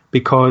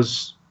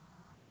 because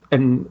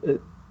the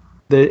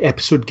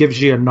episode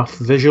gives you enough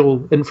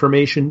visual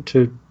information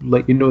to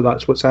let you know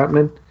that's what's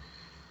happening.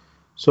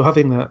 So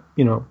having that,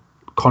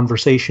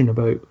 conversation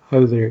about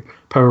how their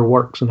power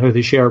works and how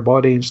they share a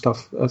body and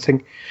stuff, I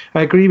think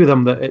I agree with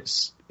him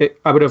that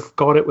I would have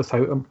got it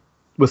without him.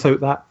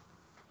 Without that.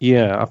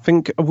 Yeah, I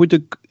think I would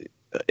have,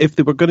 if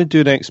they were going to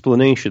do an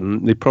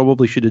explanation, they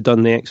probably should have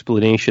done the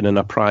explanation in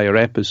a prior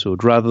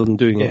episode rather than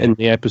doing it in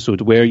the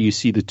episode where you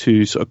see the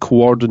two sort of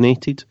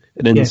coordinated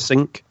and in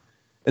sync.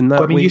 In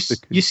that way,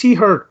 you see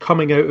her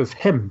coming out of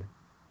him.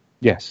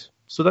 Yes.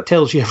 So that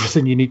tells you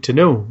everything you need to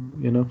know,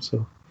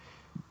 so.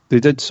 They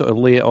did sort of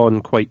lay it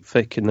on quite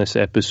thick in this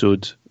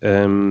episode,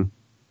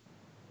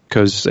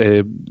 because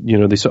they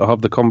sort of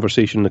have the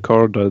conversation in the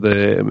corridor.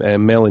 The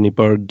Melanie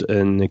Bird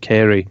and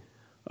Kerry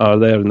are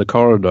there in the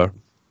corridor,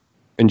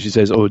 and she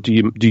says, "Oh, do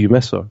you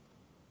miss her?"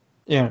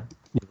 Yeah.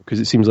 because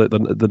it seems like they're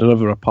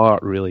never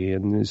apart, really.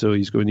 And so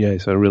he's going,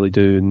 yes, I really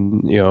do.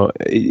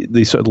 And,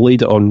 they sort of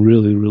laid it on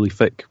really, really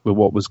thick with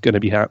what was going to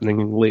be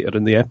happening later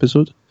in the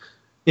episode.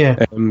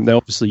 Yeah. Now,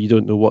 obviously, you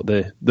don't know what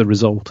the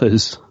result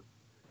is.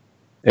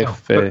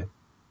 But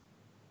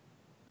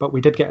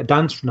we did get a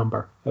dance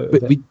number out of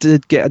it. We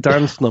did get a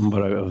dance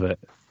number out of it.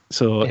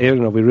 So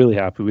Aaron will be really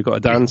happy. We got a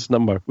dance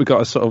number. We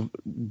got a sort of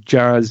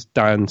jazz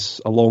dance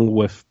along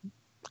with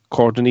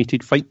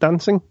coordinated fight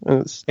dancing.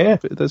 Let's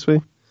put it this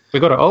way. We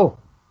got it all.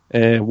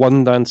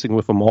 One dancing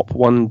with a mop,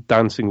 one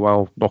dancing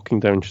while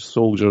knocking down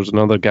soldiers,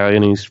 another guy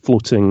in his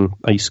floating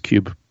ice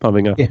cube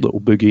having a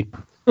little boogie.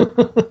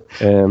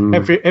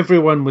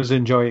 Everyone was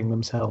enjoying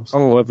themselves.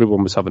 Oh,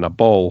 everyone was having a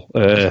ball,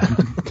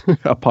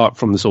 apart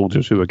from the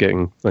soldiers who were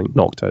getting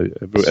knocked out.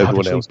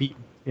 Everyone else,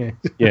 beaten.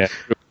 Everyone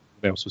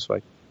else was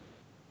fine.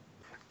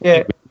 Yeah,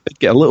 we did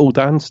get a little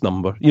dance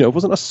number. It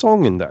wasn't a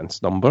song and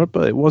dance number,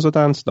 but it was a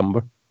dance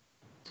number.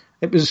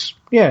 It was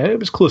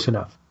close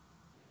enough.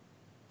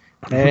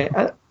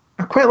 I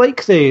quite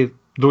like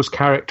those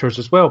characters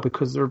as well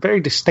because they're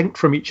very distinct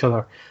from each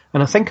other.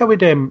 And I think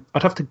I'd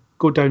have to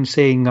go down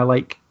saying I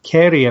like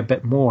Kerry a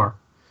bit more.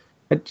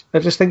 I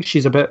just think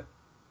she's a bit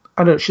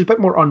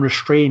more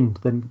unrestrained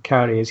than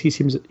Carrie is.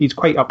 He's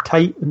quite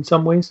uptight in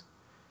some ways.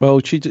 Well,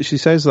 she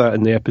says that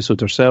in the episode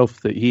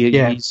herself, that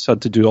he's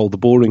had to do all the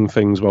boring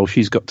things while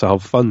she's got to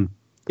have fun.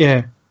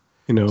 Yeah.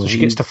 So she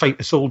gets to fight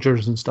the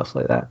soldiers and stuff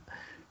like that.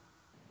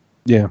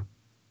 Yeah.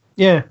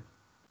 Yeah.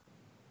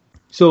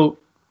 So,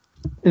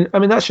 I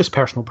mean, that's just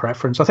personal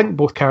preference. I think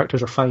both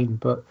characters are fine,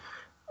 but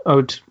I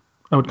would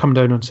come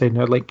down on saying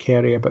I'd like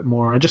Kerry a bit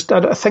more. I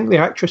think the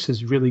actress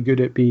is really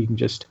good at being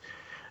just,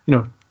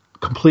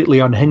 completely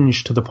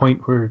unhinged to the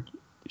point where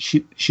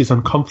she's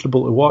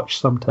uncomfortable to watch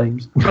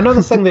sometimes.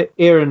 Another thing that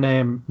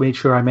Aaron made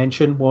sure I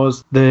mentioned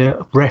was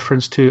the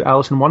reference to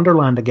Alice in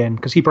Wonderland again,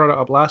 because he brought it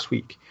up last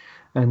week.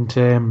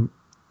 And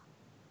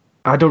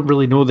I don't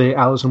really know the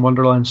Alice in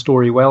Wonderland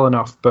story well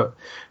enough, but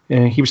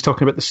he was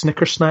talking about the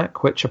Snicker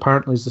Snack, which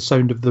apparently is the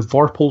sound of the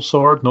Vorpal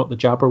sword, not the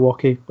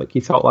Jabberwocky, like he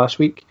thought last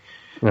week.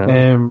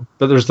 Yeah.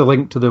 But there's the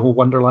link to the whole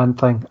Wonderland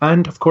thing.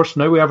 And, of course,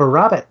 now we have a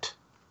rabbit.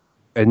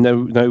 And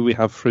now we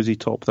have Frizzy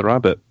Top the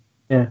rabbit.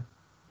 Yeah.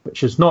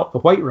 Which is not the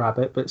white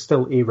rabbit, but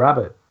still a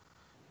rabbit.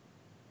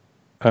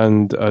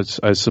 And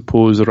I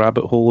suppose the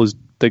rabbit hole is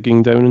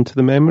digging down into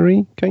the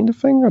memory kind of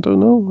thing? I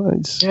don't know.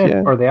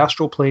 Or the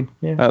astral plane.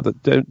 Yeah.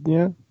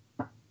 Yeah.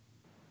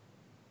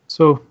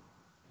 So,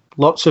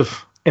 lots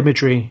of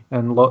imagery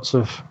and lots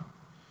of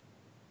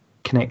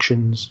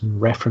connections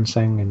and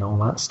referencing and all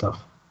that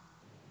stuff.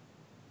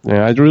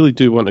 Yeah, I really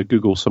do want to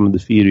Google some of the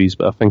theories,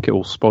 but I think it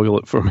will spoil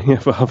it for me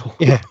if I have a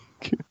look.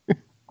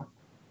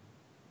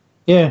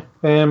 Yeah.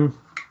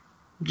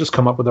 Just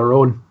come up with our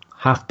own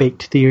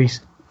half-baked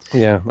theories.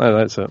 Yeah,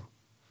 that's it.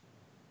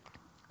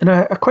 And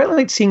I quite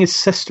like seeing his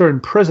sister in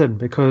prison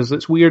because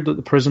it's weird that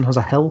the prison has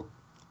a hill.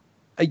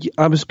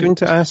 I was going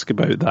to ask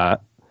about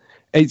that.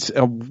 It's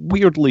a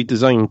weirdly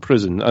designed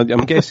prison.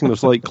 I'm guessing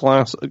there's like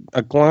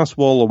a glass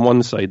wall on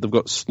one side. They've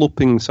got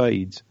sloping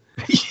sides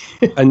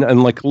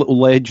and like a little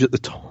ledge at the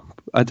top.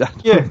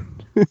 Yeah.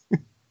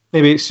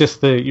 Maybe it's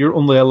just that you're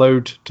only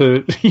allowed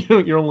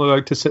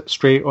to sit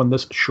straight on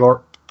this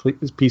short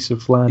piece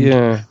of land.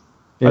 Yeah.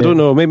 I don't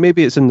know.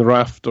 Maybe it's in the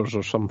rafters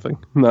or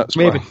something. That's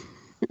maybe why.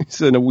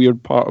 It's in a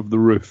weird part of the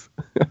roof.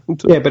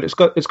 Yeah, but it's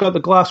got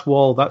the glass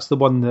wall. That's the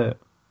one that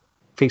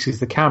faces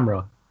the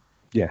camera.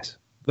 Yes.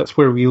 That's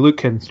where we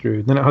look in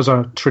through. Then it has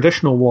a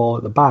traditional wall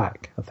at the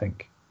back, I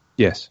think.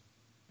 Yes.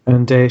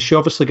 And she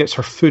obviously gets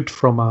her food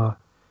from a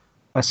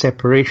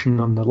separation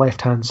on the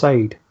left-hand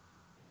side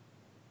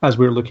as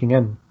we're looking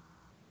in.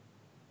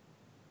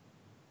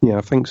 Yeah,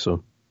 I think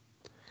so.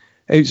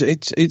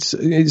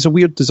 It's a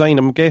weird design.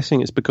 I'm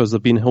guessing it's because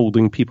they've been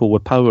holding people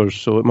with powers,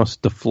 so it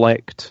must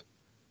deflect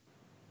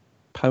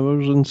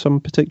powers in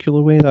some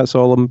particular way. That's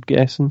all I'm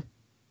guessing.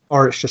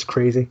 Or it's just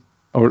crazy.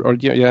 Or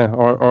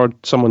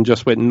someone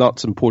just went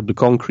nuts and poured the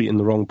concrete in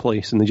the wrong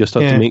place, and they just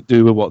had to make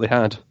do with what they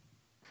had.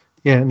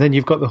 Yeah, and then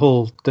you've got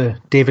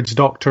the David's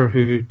doctor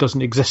who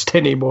doesn't exist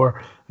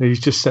anymore. He's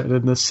just sitting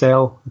in this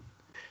cell.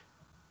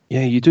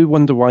 Yeah, you do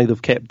wonder why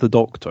they've kept the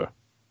doctor.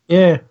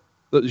 Yeah.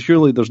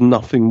 Surely there's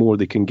nothing more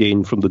they can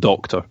gain from the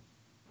doctor.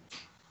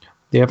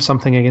 They have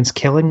something against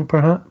killing,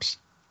 perhaps?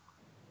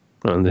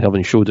 And they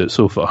haven't showed it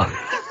so far.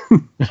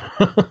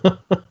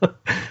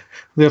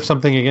 They have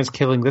something against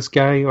killing this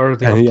guy, or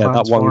they have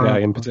that one guy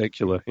in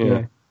particular.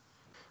 Yeah.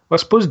 Well, I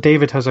suppose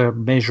David has a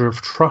measure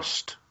of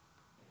trust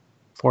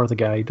for the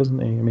guy, doesn't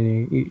he? I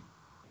mean,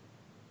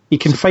 he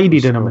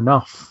confided in him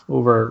enough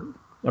over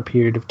a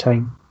period of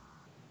time.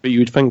 But you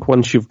would think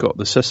once you've got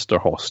the sister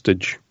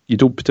hostage, you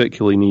don't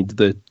particularly need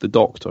the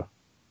doctor.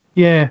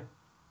 Yeah.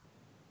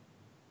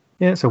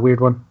 Yeah, it's a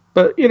weird one.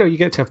 But, you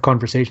get to have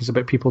conversations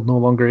about people no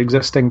longer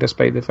existing,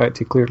 despite the fact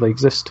they clearly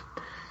exist.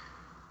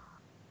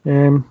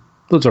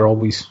 Those are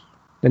always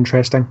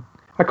interesting.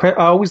 I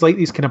always like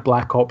these kind of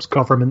Black Ops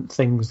government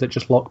things that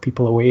just lock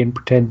people away and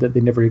pretend that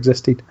they never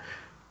existed.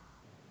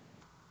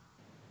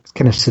 It's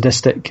kind of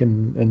sadistic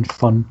and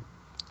fun.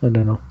 I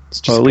don't know.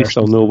 It's just Well, at least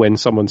I'll know when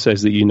someone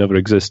says that you never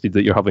existed,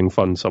 that you're having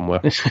fun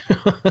somewhere.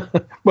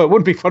 Well, it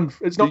wouldn't be fun.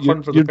 It's not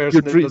fun for the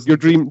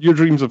person. Your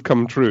dreams have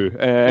come true.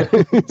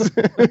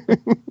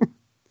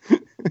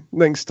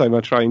 Next time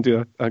I try and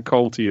do a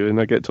call to you and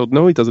I get told,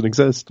 no, he doesn't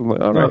exist. I'm like,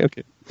 all right,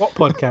 okay. What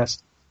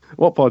podcast?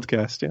 What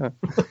podcast, yeah.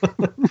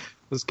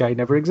 This guy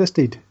never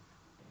existed.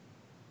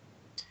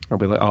 I'll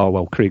be like, oh,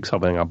 well, Craig's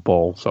having a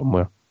ball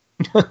somewhere.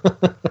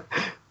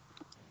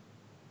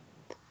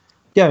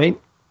 Yeah, I mean,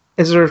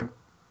 is there...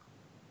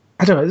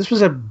 I don't know, this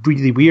was a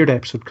really weird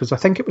episode because I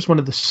think it was one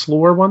of the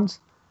slower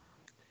ones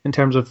in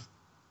terms of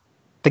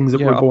things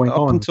that were going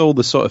on. Up until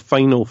the sort of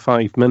final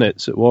 5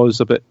 minutes, it was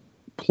a bit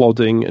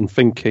plodding and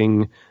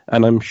thinking,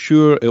 and I'm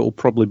sure it'll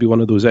probably be one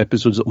of those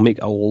episodes that will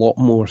make a lot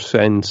more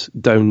sense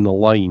down the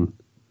line.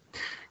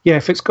 Yeah,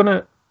 if it's going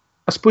to...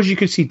 I suppose you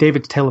could see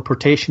David's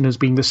teleportation as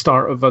being the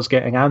start of us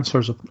getting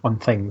answers on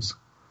things.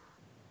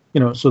 You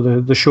know, so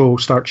the show will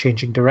start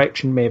changing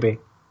direction maybe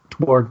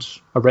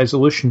towards a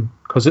resolution,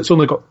 because it's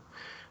only got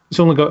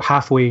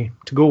halfway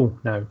to go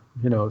now.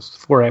 You know, it's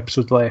 4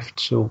 episodes left,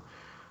 so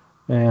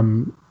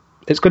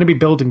it's going to be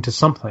building to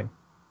something.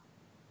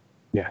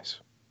 Yes.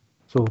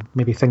 So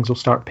maybe things will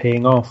start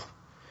paying off.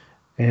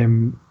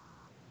 I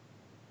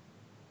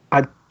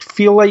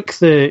feel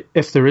like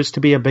if there is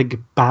to be a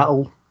big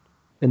battle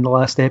in the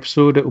last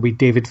episode, it will be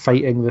David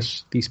fighting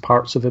these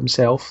parts of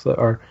himself that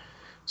are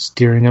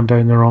steering him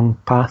down the wrong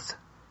path.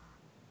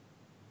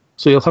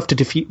 So you'll have to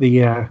defeat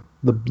the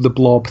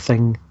blob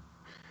thing.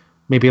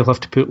 Maybe you'll have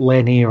to put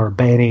Lenny or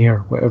Benny or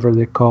whatever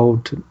they're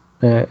called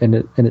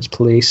in its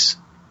place.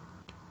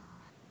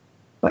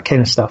 That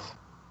kind of stuff.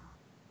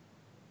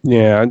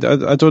 Yeah, I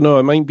don't know.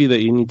 It might be that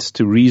he needs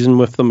to reason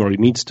with them, or he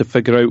needs to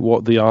figure out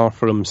what they are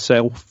for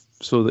himself,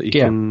 so that he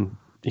can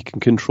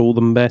control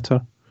them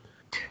better.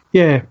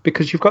 Yeah,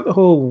 because you've got the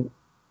whole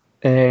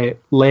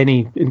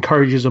Lenny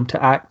encourages him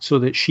to act so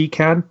that she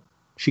can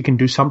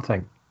do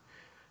something,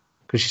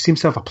 because she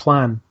seems to have a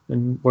plan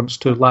and wants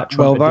to latch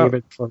on to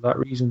David for that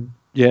reason.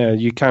 Yeah,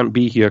 you can't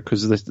be here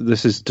because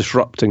this is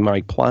disrupting my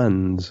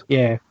plans.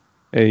 Yeah,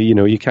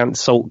 you can't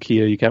sulk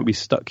here. You can't be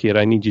stuck here.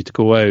 I need you to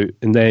go out,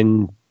 and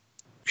then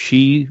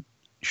she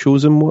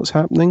shows him what's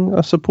happening,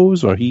 I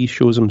suppose, or he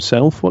shows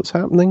himself what's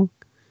happening.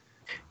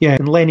 Yeah,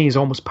 and Lenny is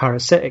almost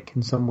parasitic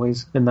in some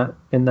ways in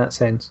that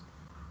sense.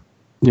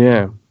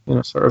 Yeah,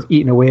 sort of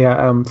eating away at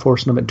him,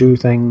 forcing him to do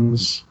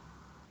things.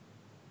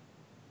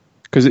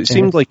 Because it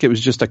seemed like it was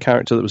just a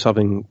character that was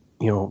having,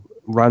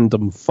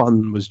 random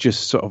fun, was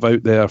just sort of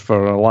out there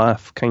for a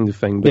laugh kind of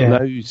thing, but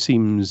now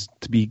seems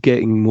to be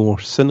getting more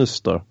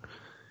sinister.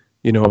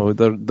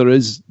 There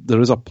is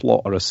a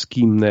plot or a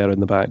scheme there in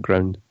the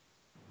background.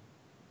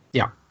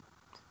 Yeah.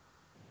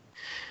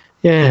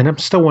 Yeah, and I'm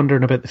still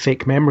wondering about the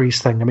fake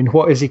memories thing. I mean,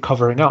 what is he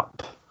covering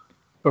up?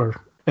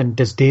 And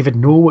does David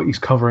know what he's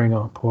covering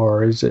up,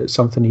 or is it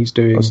something he's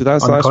doing so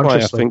that's why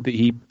I think that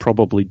he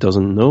probably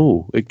doesn't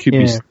know. It could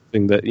be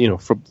something that,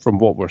 from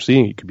what we're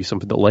seeing, it could be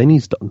something that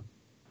Lenny's done.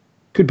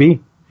 Could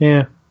be,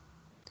 yeah.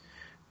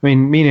 I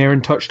mean, me and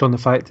Aaron touched on the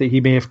fact that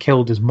he may have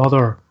killed his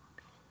mother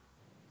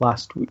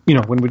last week,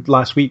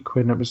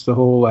 when it was the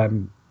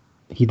whole,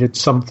 he did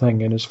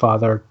something and his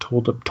father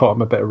taught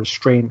him a bit of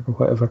restraint or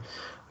whatever.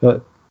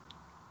 But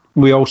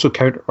we also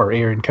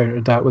Aaron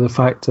countered that with the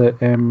fact that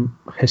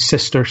his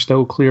sister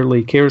still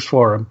clearly cares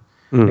for him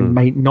and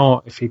might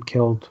not if he'd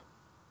killed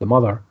the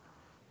mother.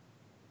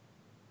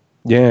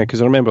 Yeah,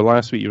 because I remember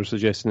last week you were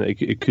suggesting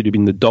that it could have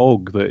been the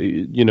dog, that,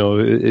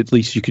 at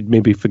least you could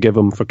maybe forgive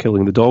him for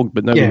killing the dog,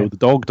 but now we know the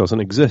dog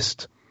doesn't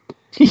exist.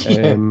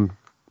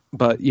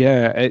 But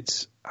yeah,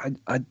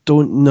 I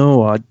don't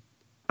know.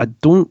 I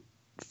don't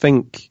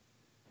think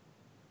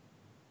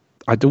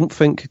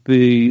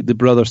the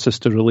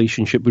brother-sister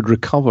relationship would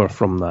recover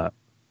from that.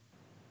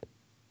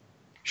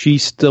 She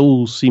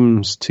still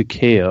seems to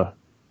care.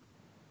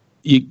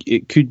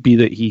 It could be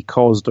that he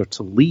caused her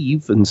to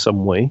leave in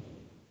some way.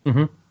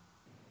 Mm-hmm.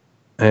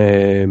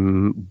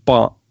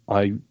 But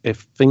I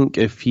think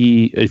if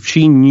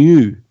she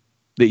knew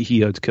that he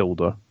had killed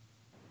her,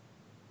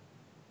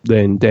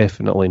 then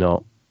definitely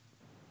not.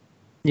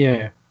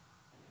 Yeah.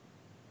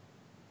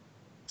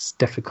 It's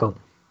difficult.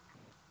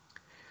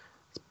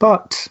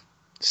 But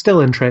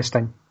still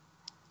interesting.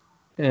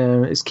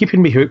 It's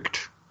keeping me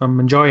hooked. I'm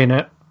enjoying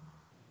it.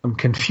 I'm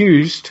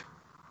confused,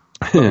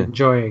 but I'm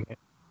enjoying it.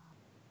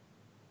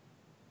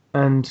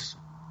 And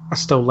I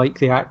still like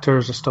the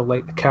actors. I still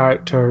like the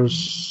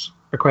characters.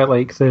 I quite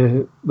like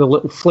the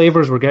little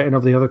flavours we're getting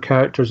of the other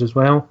characters as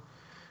well.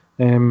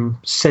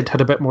 Sid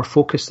had a bit more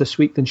focus this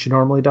week than she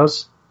normally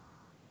does.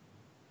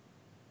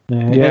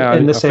 I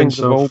think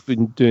they've all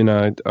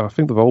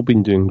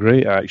been doing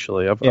great,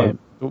 actually. I don't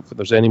think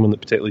there's anyone that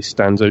particularly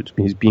stands out to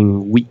me as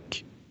being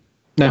weak.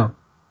 No.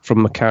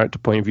 From a character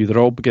point of view, they're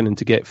all beginning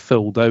to get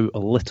filled out a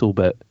little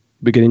bit,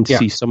 beginning to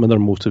see some of their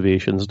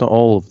motivations. Not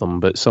all of them,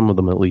 but some of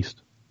them at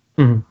least.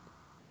 Mm-hmm.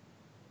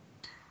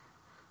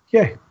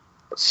 Yeah.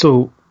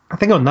 So, I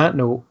think on that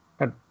note,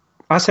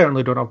 I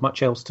certainly don't have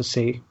much else to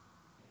say.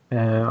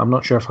 I'm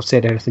not sure if I've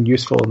said anything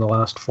useful in the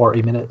last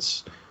 40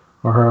 minutes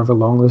or however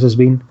long this has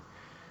been.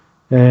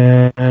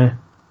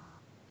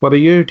 What about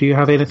you? Do you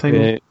have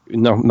anything?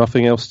 No,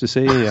 nothing else to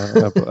say.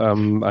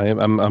 I'm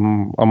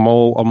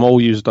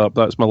all used up.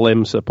 That's my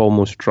lemsip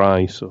almost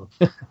dry. So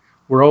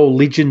we're all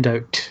legioned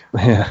out.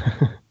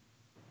 Yeah.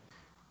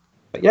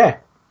 But yeah,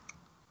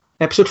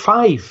 episode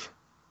 5.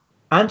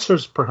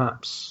 Answers,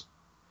 perhaps.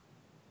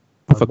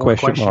 With a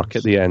question mark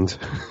at the end.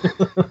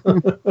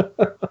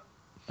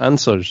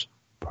 Answers,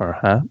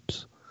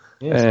 perhaps.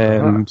 Yes,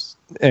 perhaps.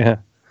 Yeah.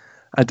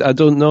 I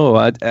don't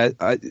know.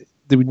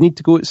 They would need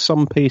to go at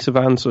some pace of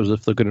answers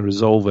if they're going to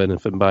resolve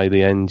anything by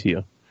the end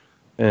here.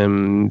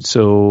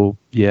 So,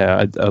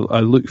 yeah, I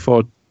look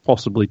forward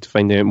possibly to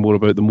finding out more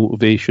about the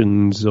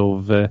motivations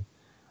of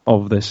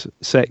this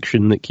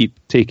section that keep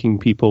taking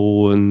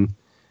people and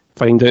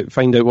find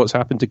out what's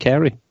happened to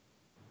Kerry.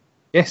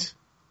 Yes,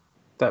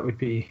 that'd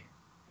be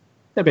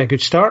a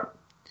good start.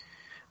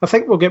 I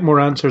think we'll get more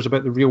answers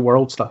about the real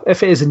world stuff,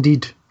 if it is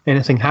indeed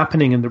anything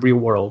happening in the real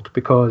world,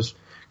 because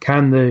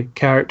can the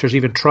characters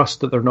even trust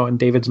that they're not in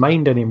David's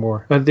mind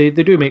anymore? They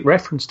do make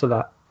reference to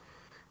that,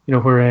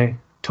 where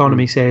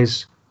Autonomy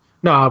says,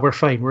 "Nah, we're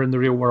fine, we're in the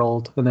real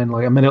world," and then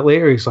like a minute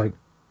later he's like,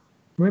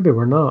 "Maybe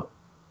we're not."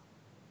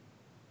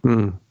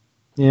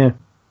 Yeah.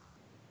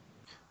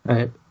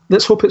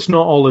 Let's hope it's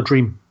not all a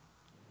dream.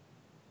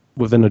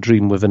 Within a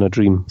dream, within a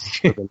dream,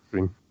 within a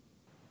dream.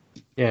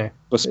 Yeah.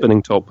 A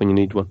spinning top when you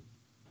need one.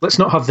 Let's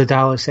not have the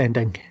Dallas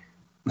ending.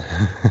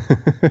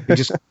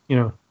 Just,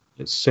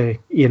 it's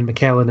Ian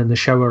McKellen in the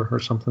shower or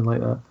something like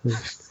that.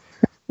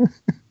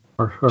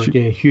 or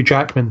Hugh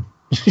Jackman.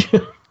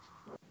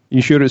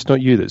 You sure it's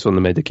not you that's on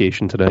the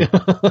medication today?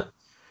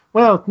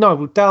 Well,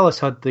 no, Dallas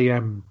had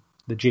the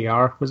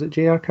JR, was it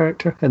JR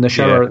character? In the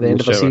shower at the end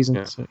of the season.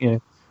 Yeah. So, yeah.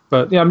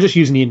 But yeah, I'm just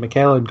using Ian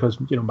McKellen because,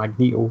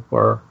 Magneto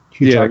or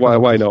Hugh Jackman. Yeah,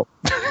 why not?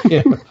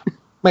 Yeah,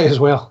 might as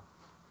well.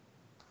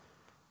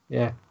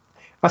 Yeah.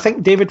 I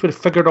think David would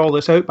have figured all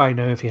this out by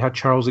now if he had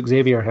Charles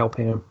Xavier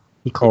helping him.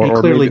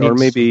 Or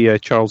maybe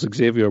Charles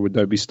Xavier would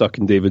now be stuck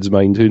in David's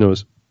mind. Who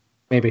knows?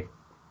 Maybe.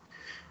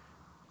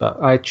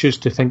 But I choose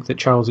to think that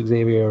Charles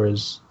Xavier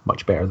is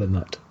much better than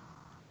that.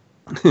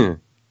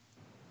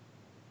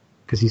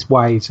 Because he's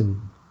wise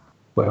and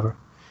whatever.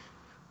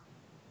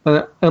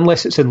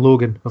 Unless it's in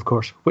Logan, of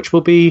course, which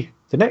will be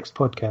the next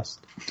podcast.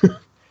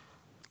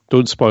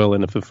 Don't spoil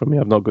anything for me.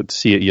 I've not got to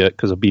see it yet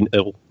because I've been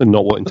ill and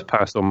not wanting to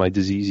pass on my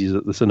diseases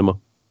at the cinema.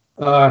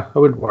 I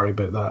wouldn't worry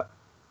about that.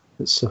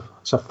 It's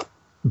a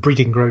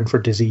breeding ground for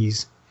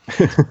disease.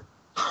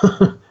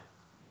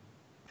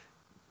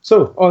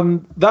 So,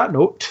 on that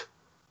note,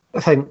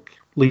 I think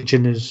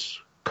Legion is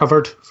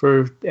covered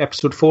for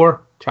episode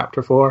 4,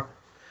 chapter 4,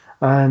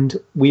 and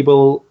we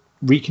will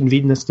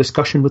reconvene this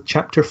discussion with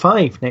chapter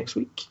 5 next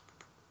week.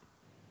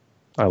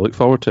 I look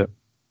forward to it.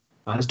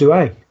 As do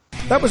I.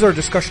 That was our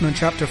discussion on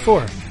chapter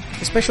 4.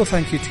 A special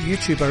thank you to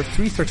YouTuber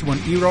 331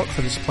 eRock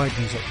for the supplied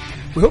music.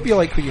 We hope you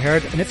liked what you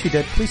heard, and if you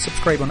did, please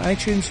subscribe on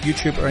iTunes,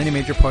 YouTube, or any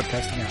major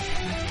podcasting app.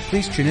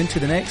 Please tune in to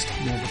the next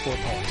Kneel Before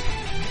Pod.